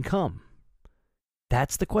even come?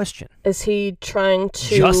 That's the question. Is he trying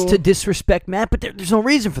to... Just to disrespect Matt? But there's no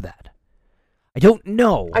reason for that. I don't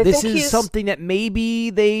know. This is something that maybe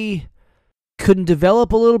they couldn't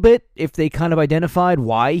develop a little bit if they kind of identified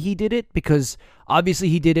why he did it. Because obviously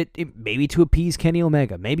he did it maybe to appease Kenny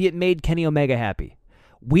Omega. Maybe it made Kenny Omega happy.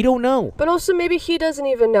 We don't know. But also maybe he doesn't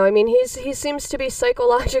even know. I mean, he seems to be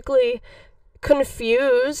psychologically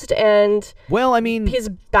confused and... Well, I mean... He's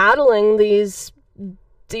battling these...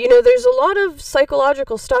 You know, there's a lot of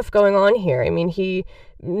psychological stuff going on here. I mean,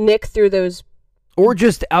 Nick through those... Or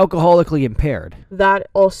just alcoholically impaired. That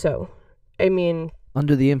also. I mean...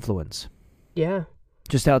 Under the influence. Yeah.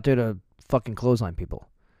 Just out there to fucking clothesline people.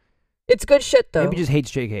 It's good shit, though. Maybe just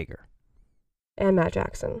hates Jake Hager. And Matt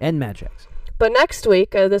Jackson. But next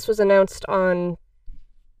week, this was announced on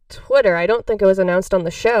Twitter. I don't think it was announced on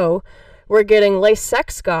the show. We're getting Les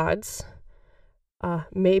Sex Gods.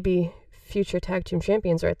 Maybe... future tag team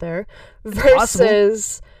champions right there,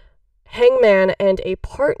 versus Hangman and a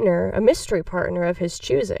mystery partner of his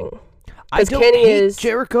choosing. I don't hate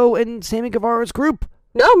Jericho and Sammy Guevara's group.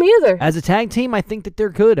 No, me either. As a tag team, I think that they're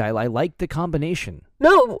good. I like the combination.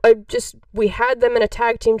 No, we had them in a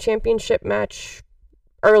tag team championship match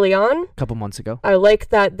early on. A couple months ago. I like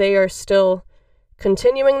that they are still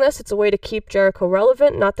continuing this. It's a way to keep Jericho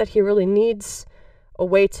relevant. Not that he really needs a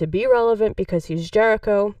way to be relevant because he's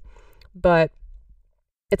Jericho. But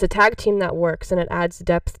it's a tag team that works, and it adds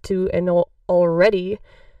depth to an already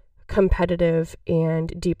competitive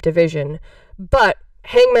and deep division. But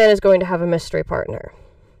Hangman is going to have a mystery partner.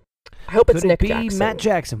 I hope it's Nick Jackson. Matt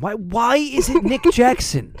Jackson. Why is it Nick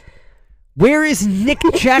Jackson? Where is Nick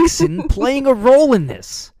Jackson playing a role in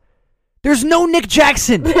this? There's no Nick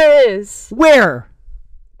Jackson. There is. Where?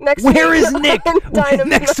 Where is Nick?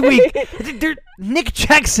 Next week. Nick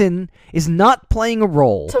Jackson is not playing a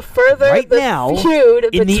role to further right the now feud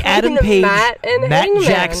in the Adam Page Matt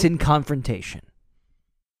Jackson confrontation.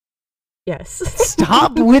 Yes.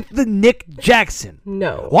 Stop with the Nick Jackson.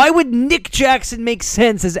 No. Why would Nick Jackson make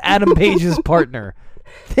sense as Adam Page's partner?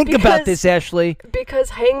 Think about this, Ashley.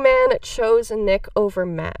 Because Hangman chose Nick over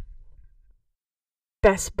Matt.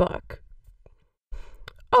 Best book.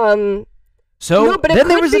 So no, then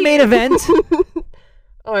there was a main event.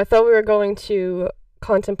 Oh, I thought we were going to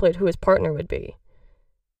contemplate who his partner would be.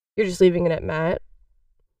 You're just leaving it at Matt.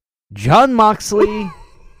 Jon Moxley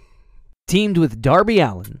teamed with Darby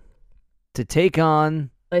Allin to take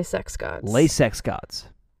on Les Sex Gods. Les Sex Gods.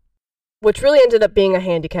 Which really ended up being a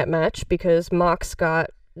handicap match because Mox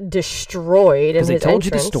got destroyed in his entrance. Because they told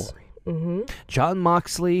you the story. Mm-hmm. Jon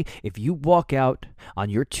Moxley, if you walk out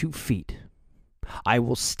on your 2 feet, I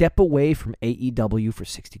will step away from AEW for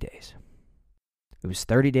 60 days. It was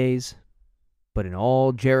 30 days, but in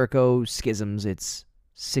all Jericho schisms, it's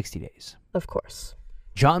 60 days. Of course.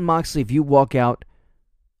 Jon Moxley, if you walk out,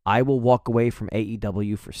 I will walk away from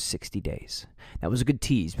AEW for 60 days. That was a good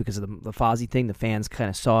tease because of the Fozzy thing. The fans kind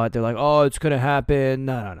of saw it. They're like, oh, it's going to happen.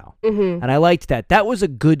 No. Mm-hmm. And I liked that. That was a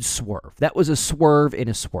good swerve. That was a swerve in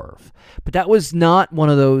a swerve. But that was not one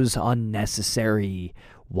of those unnecessary,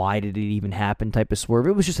 why did it even happen type of swerve.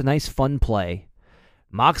 It was just a nice, fun play.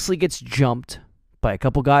 Moxley gets jumped by a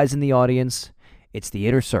couple guys in the audience. It's the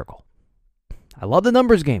Inner Circle. I love the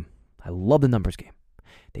numbers game.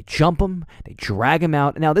 They jump him. They drag him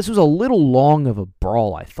out. Now, this was a little long of a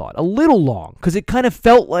brawl, I thought. A little long, because it kind of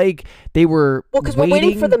felt like they were because we're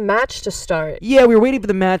waiting for the match to start. Yeah, we were waiting for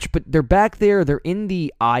the match, but they're back there. They're in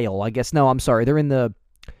the aisle, I guess. No, I'm sorry. They're in the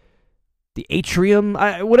atrium,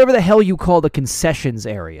 whatever the hell you call the concessions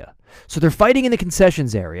area. So they're fighting in the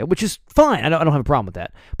concessions area, which is fine. I don't have a problem with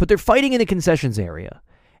that. But they're fighting in the concessions area.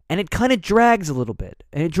 And it kind of drags a little bit.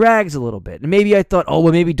 And maybe I thought, oh,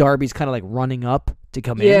 well, maybe Darby's kind of like running up to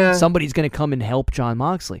come in. Somebody's going to come and help Jon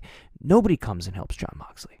Moxley. Nobody comes and helps Jon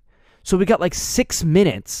Moxley. So we got like 6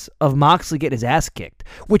 minutes of Moxley getting his ass kicked,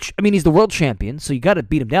 which, I mean, he's the world champion, so you got to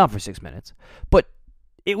beat him down for 6 minutes. But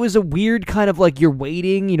it was a weird kind of like you're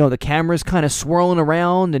waiting, the camera's kind of swirling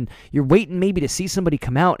around, and you're waiting maybe to see somebody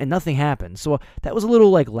come out, and nothing happens. So that was a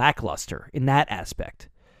little like lackluster in that aspect.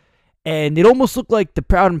 And it almost looked like the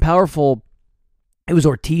Proud and Powerful, it was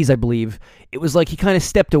Ortiz, I believe. It was like he kind of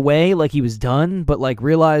stepped away like he was done, but like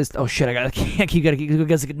realized, oh shit, I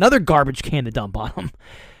got another garbage can to dump on him.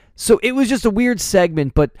 So it was just a weird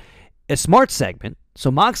segment, but a smart segment. So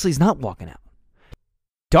Moxley's not walking out.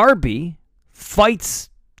 Darby fights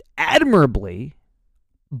admirably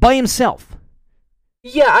by himself.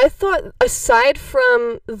 Yeah, I thought, aside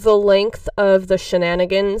from the length of the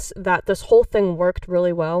shenanigans, that this whole thing worked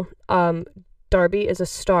really well. Darby is a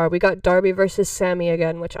star. We got Darby versus Sammy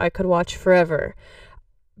again, which I could watch forever.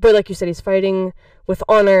 But like you said, he's fighting with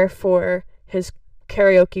honor for his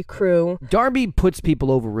karaoke crew. Darby puts people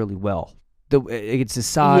over really well. It's his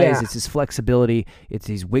size, it's his flexibility,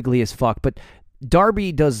 he's wiggly as fuck. But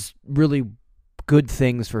Darby does really good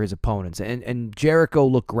things for his opponents, and Jericho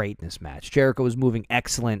looked great in this match. Jericho was moving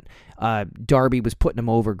excellent. Darby was putting him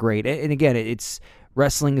over great. And again, it's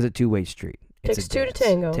wrestling is a two-way street. Takes two to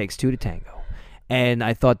tango. Takes two to tango. And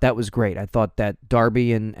I thought that was great. I thought that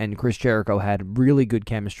Darby and Chris Jericho had really good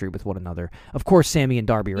chemistry with one another. Of course, Sammy and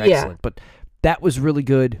Darby are excellent, but that was really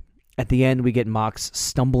good. At the end, we get Mox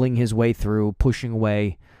stumbling his way through, pushing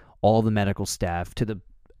away all the medical staff to the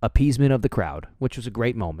appeasement of the crowd, which was a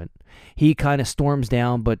great moment. He kind of storms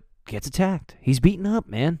down, but gets attacked. He's beaten up,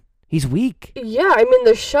 man. He's weak. Yeah, I mean,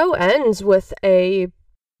 the show ends with a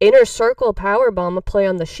Inner Circle powerbomb, a play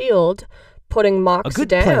on the Shield, putting Mox down. A good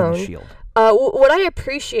play on the Shield. What I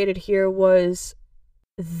appreciated here was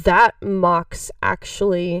that Mox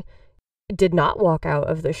actually did not walk out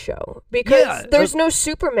of the show, because there's no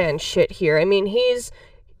Superman shit here. I mean, he's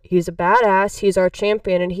a badass. He's our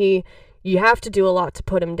champion, and you have to do a lot to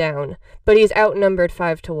put him down, but he's outnumbered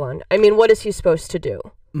 5-1. I mean, what is he supposed to do?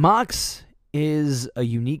 Mox is a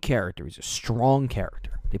unique character. He's a strong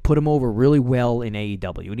character. They put him over really well in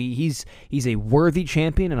AEW, and he's a worthy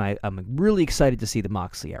champion, and I'm really excited to see the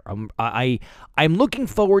Moxley era. I'm looking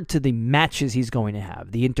forward to the matches he's going to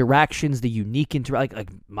have, the interactions, the unique like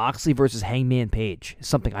Moxley versus Hangman Page is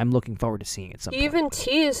something I'm looking forward to seeing at some point. Even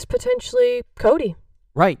teased potentially Cody.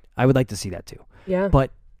 Right, I would like to see that too. Yeah,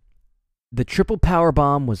 but the triple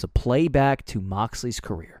powerbomb was a playback to Moxley's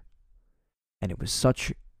career, and it was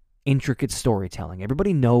such intricate storytelling.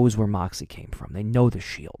 Everybody knows where Moxley came from. They know the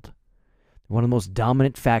Shield. They're one of the most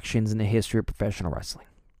dominant factions in the history of professional wrestling.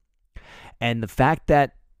 And the fact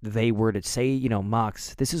that they were to say,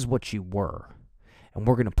 Mox, this is what you were, and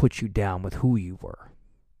we're going to put you down with who you were.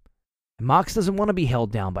 And Mox doesn't want to be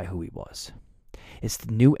held down by who he was. It's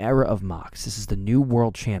the new era of Mox. This is the new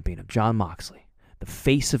world champion of Jon Moxley, the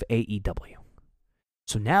face of AEW.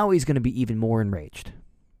 So now he's going to be even more enraged.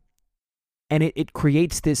 And it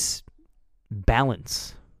creates this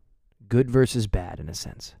balance, good versus bad in a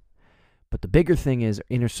sense. But the bigger thing is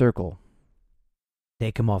Inner Circle,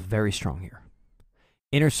 they come off very strong here.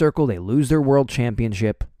 Inner Circle, they lose their world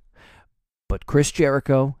championship, but Chris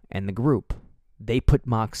Jericho and the group, they put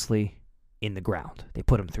Moxley in the ground. They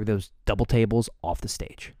put him through those double tables off the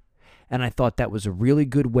stage. And I thought that was a really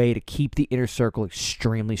good way to keep the Inner Circle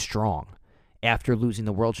extremely strong after losing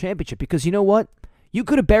the world championship. Because you know what? You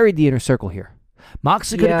could have buried the Inner Circle here.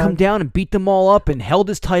 Moxley could have come down and beat them all up and held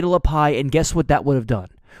his title up high, and guess what that would have done?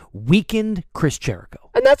 Weakened Chris Jericho.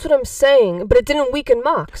 And that's what I'm saying, but it didn't weaken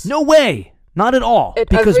Mox. No way! Not at all.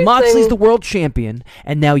 Because Moxley's the world champion,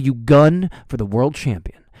 and now you gun for the world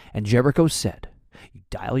champion. And Jericho said, you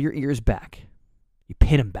dial your ears back. You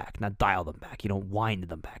pin them back, not dial them back. You don't wind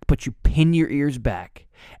them back, but you pin your ears back.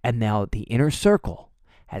 And now the inner circle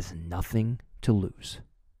has nothing to lose.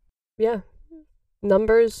 Yeah.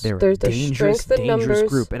 Numbers, They're there's a dangerous, strength in dangerous numbers.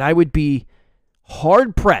 group. And I would be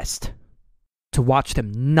hard-pressed to watch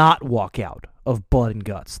them not walk out of Blood and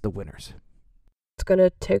Guts, the winners. It's going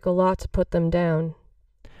to take a lot to put them down.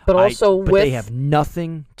 But also but they have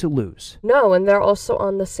nothing to lose. No, and they're also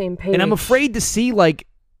on the same page. And I'm afraid to see, like,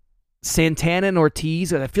 Santana and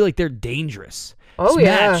Ortiz, and I feel like they're dangerous. Oh,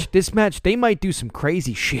 This match, they might do some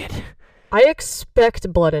crazy shit. I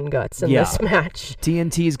expect blood and guts in this match.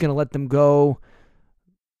 TNT is going to let them go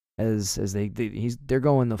as they're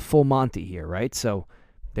going the full Monty here, right? So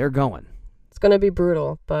they're going. It's going to be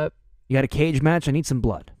brutal, but you got a cage match? I need some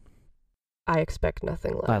blood. I expect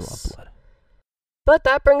nothing less. I love blood. But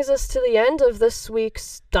that brings us to the end of this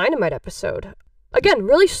week's Dynamite episode. Again,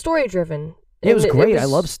 really story-driven. It was great. I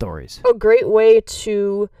love stories. A great way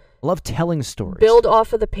to I love telling stories. Build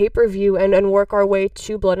off of the pay-per-view and work our way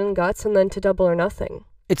to Blood and Guts and then to Double or Nothing.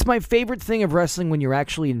 It's my favorite thing of wrestling when you're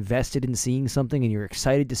actually invested in seeing something and you're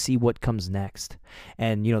excited to see what comes next.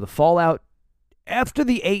 And, you know, the fallout after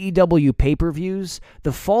the AEW pay-per-views,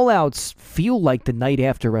 the fallouts feel like the night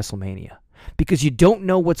after WrestleMania. Because you don't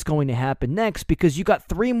know what's going to happen next because you got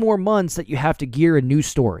 3 more months that you have to gear a new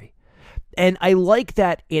story. And I like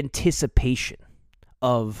that anticipation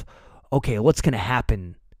of, okay, what's going to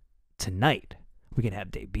happen tonight? We're going to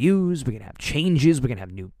have debuts, we're going to have changes, we're going to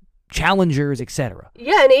have new challengers, etc.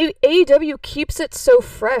 Yeah, and AEW keeps it so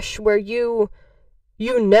fresh where you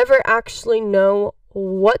never actually know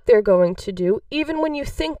what they're going to do, even when you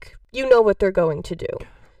think you know what they're going to do.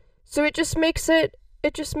 So it just makes it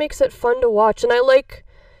fun to watch. And I like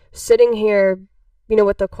sitting here, you know,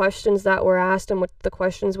 with the questions that were asked and with the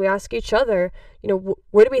questions we ask each other, you know,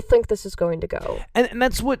 where do we think this is going to go? And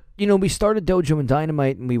that's what, you know, we started Dojo and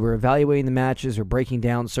Dynamite and we were evaluating the matches or breaking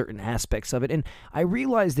down certain aspects of it. And I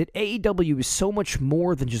realized that AEW is so much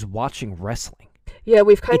more than just watching wrestling. Yeah,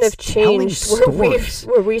 we've kind It's of changed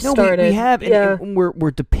where we started. We have, yeah. and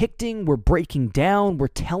we're depicting, we're breaking down, we're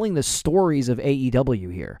telling the stories of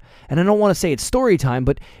AEW here. And I don't want to say it's story time,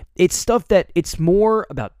 but it's stuff that it's more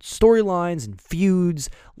about storylines and feuds,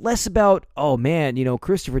 less about, oh man, you know,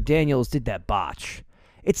 Christopher Daniels did that botch.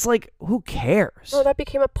 It's like, who cares? Oh, that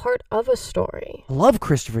became a part of a story. I love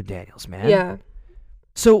Christopher Daniels, man. Yeah.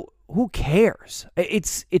 So who cares?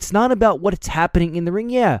 It's not about what's happening in the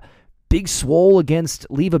ring. Yeah. Big Swole against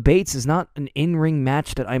Leva Bates is not an in-ring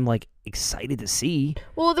match that I'm, like, excited to see.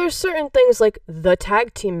 Well, there's certain things like the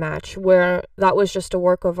tag team match where that was just a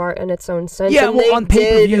work of art in its own sense. Yeah, and well, on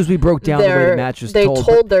pay-per-views we broke down the way the match was told. They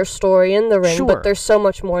told their story in the ring, Sure. but there's so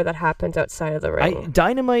much more that happens outside of the ring.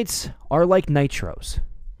 Dynamites are like Nitros.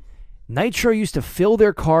 Nitro used to fill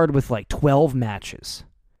their card with, like, 12 matches.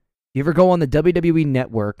 You ever go on the WWE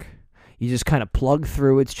Network? You just kind of plug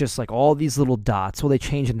through. It's just like all these little dots. Well, they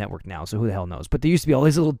changed the network now, so who the hell knows? But there used to be all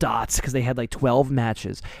these little dots because they had like 12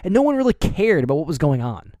 matches. And no one really cared about what was going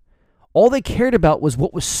on. All they cared about was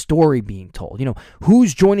what was story being told. You know,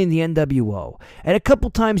 who's joining the NWO? And a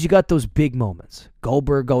couple times you got those big moments.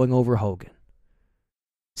 Goldberg going over Hogan.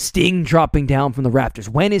 Sting dropping down from the rafters.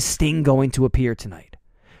 When is Sting going to appear tonight?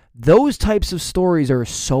 Those types of stories are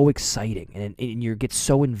so exciting, and you get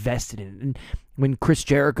so invested in it. And when Chris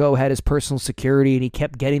Jericho had his personal security and he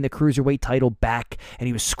kept getting the Cruiserweight title back and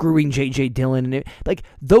he was screwing J.J. Dillon, and like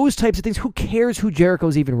those types of things, who cares who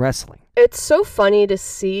Jericho's even wrestling? It's so funny to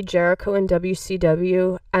see Jericho in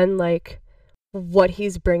WCW and like what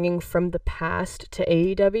he's bringing from the past to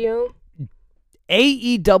AEW.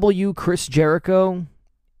 AEW Chris Jericho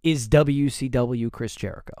is WCW Chris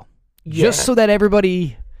Jericho. Yeah. Just so that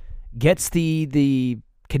everybody gets the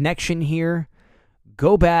connection here,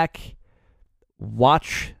 go back,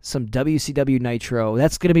 watch some WCW Nitro.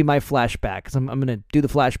 That's going to be my flashback, because I'm going to do the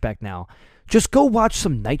flashback now. Just go watch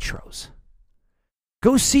some Nitros.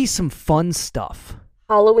 Go see some fun stuff.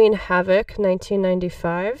 Halloween Havoc,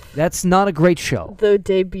 1995. That's not a great show. The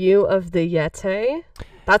debut of the Yeti.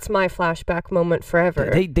 That's my flashback moment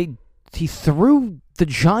forever. He threw the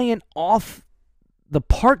Giant off the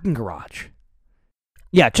parking garage.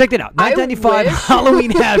 Yeah, check it out. 1995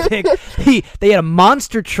 Halloween Havoc. They had a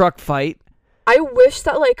monster truck fight. I wish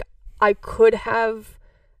that, like, I could have,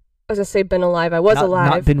 I was going to say been alive. I was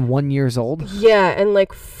alive. Not been 1 year old? Yeah, and,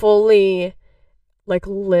 like, fully, like,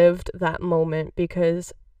 lived that moment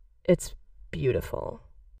because it's beautiful.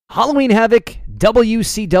 Halloween Havoc,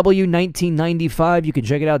 WCW 1995. You can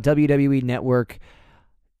check it out, WWE Network.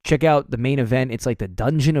 Check out the main event. It's like the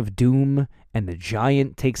Dungeon of Doom, and the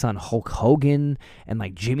Giant takes on Hulk Hogan, and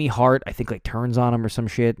like Jimmy Hart, I think, like turns on him or some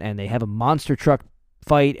shit, and they have a monster truck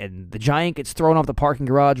fight, and the Giant gets thrown off the parking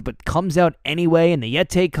garage, but comes out anyway, and the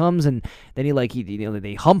Yeti comes, and then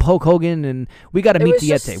they hump Hulk Hogan, and we got to meet the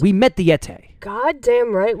Yeti. We met the Yeti.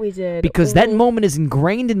 Goddamn right we did. Because that moment is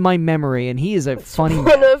ingrained in my memory, and he is funny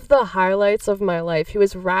one of the highlights of my life. He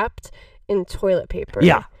was wrapped in toilet paper.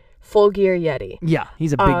 Yeah. Full gear Yeti. Yeah,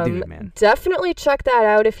 he's a big dude, man. Definitely check that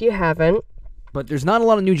out if you haven't. But there's not a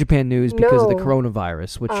lot of New Japan news because of the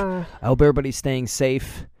coronavirus, which I hope everybody's staying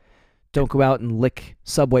safe. Don't go out and lick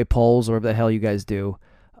subway poles or whatever the hell you guys do.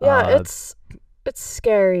 Yeah, it's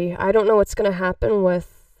scary. I don't know what's going to happen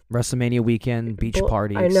with WrestleMania weekend, beach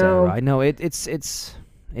party, I etc. know. I know it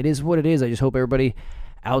is what it is. I just hope everybody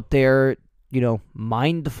out there,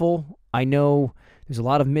 mindful. I know there's a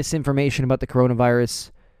lot of misinformation about the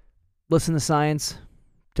coronavirus. Listen to science.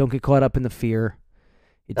 Don't get caught up in the fear.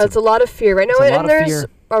 That's a lot of fear right now, and there's fear.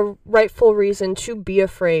 a rightful reason to be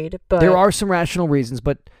afraid. But there are some rational reasons,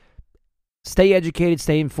 but stay educated,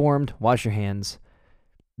 stay informed, wash your hands.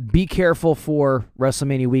 Be careful for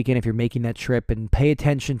WrestleMania weekend if you're making that trip, and pay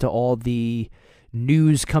attention to all the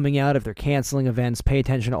news coming out. If they're canceling events, pay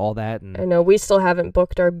attention to all that. And I know we still haven't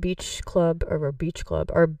booked our beach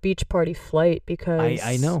party flight because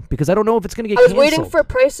I know, because I don't know if it's going to get canceled. canceled. I was waiting for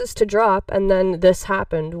prices to drop, and then this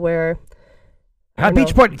happened where I have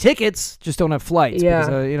beach party tickets, just don't have flights. Yeah.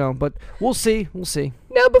 Because, but we'll see.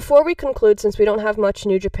 Now, before we conclude, since we don't have much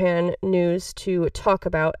New Japan news to talk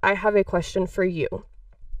about, I have a question for you.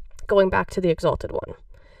 Going back to the Exalted One.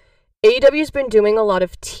 AEW's been doing a lot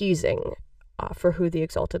of teasing for who the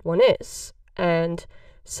Exalted One is. And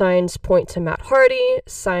signs point to Matt Hardy,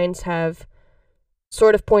 signs have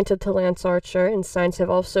sort of pointed to Lance Archer, and signs have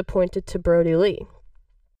also pointed to Brody Lee.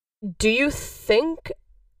 Do you think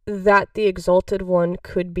that the Exalted One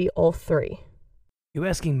could be all three? You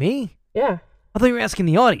asking me? Yeah. I thought you were asking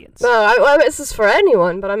the audience. No, this is for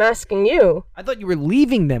anyone, but I'm asking you. I thought you were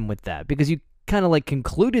leaving them with that because you kind of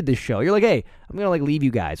concluded the show. You're like, hey, I'm going to leave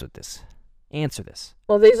you guys with this. Answer this.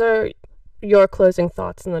 Well, these are your closing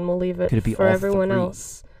thoughts, and then we'll leave it for everyone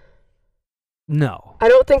else. No. I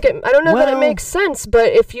don't know that it makes sense,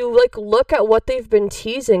 but if you look at what they've been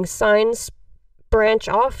teasing, signs branch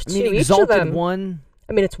off to each of them. Exalted One.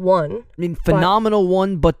 I mean, it's one. Phenomenal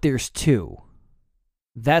One, but there's two.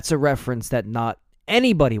 That's a reference that not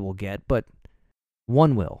anybody will get, but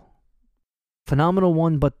one will. Phenomenal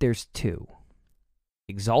One, but there's two.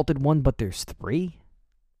 Exalted One, but there's three?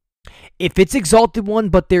 If it's Exalted One,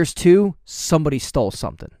 but there's two, somebody stole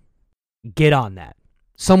something. Get on that.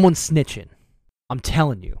 Someone's snitching. I'm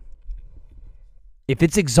telling you. If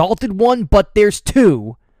it's Exalted One, but there's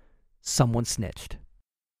two, someone snitched.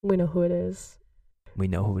 We know who it is. We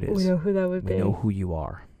know who it is. We know who that would be. We know who you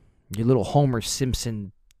are. Your little Homer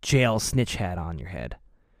Simpson jail snitch hat on your head.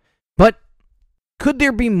 But could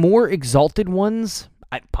there be more Exalted Ones?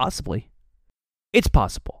 Possibly. It's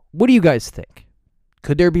possible. What do you guys think?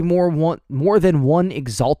 Could there be more than one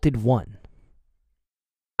Exalted One?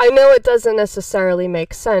 I know it doesn't necessarily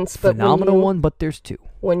make sense, but Phenomenal One, but there's two.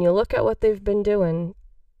 When you look at what they've been doing,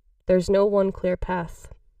 there's no one clear path.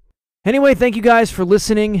 Anyway, thank you guys for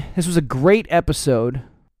listening. This was a great episode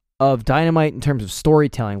of Dynamite in terms of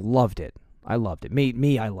storytelling. Loved it. I loved it.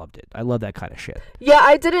 I loved it. I love that kind of shit. Yeah,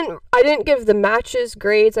 I didn't give the matches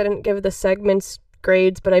grades. I didn't give the segments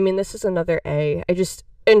grades, but I mean, this is another A.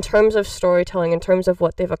 In terms of storytelling, in terms of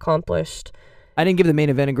what they've accomplished. I didn't give the main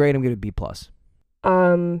event a grade. I'm giving it a B+.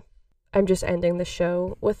 I'm just ending the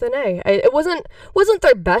show with an A. It wasn't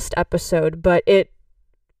their best episode, but it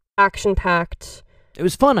action-packed. It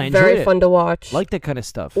was fun. I enjoyed it. Very fun to watch. Like that kind of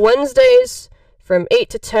stuff. Wednesdays from 8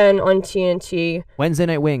 to 10 on TNT. Wednesday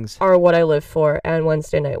Night Wings are what I live for, and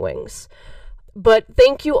Wednesday Night Wings. But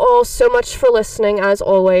thank you all so much for listening, as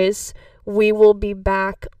always. We will be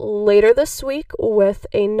back later this week with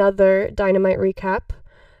another Dynamite recap.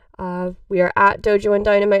 We are at Dojo and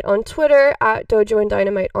Dynamite on Twitter, at Dojo and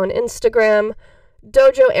Dynamite on Instagram,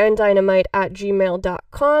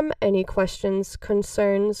 dojoanddynamite@gmail.com. Any questions,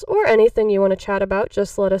 concerns, or anything you want to chat about,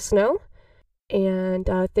 just let us know. And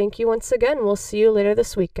thank you once again. We'll see you later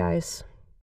this week, guys.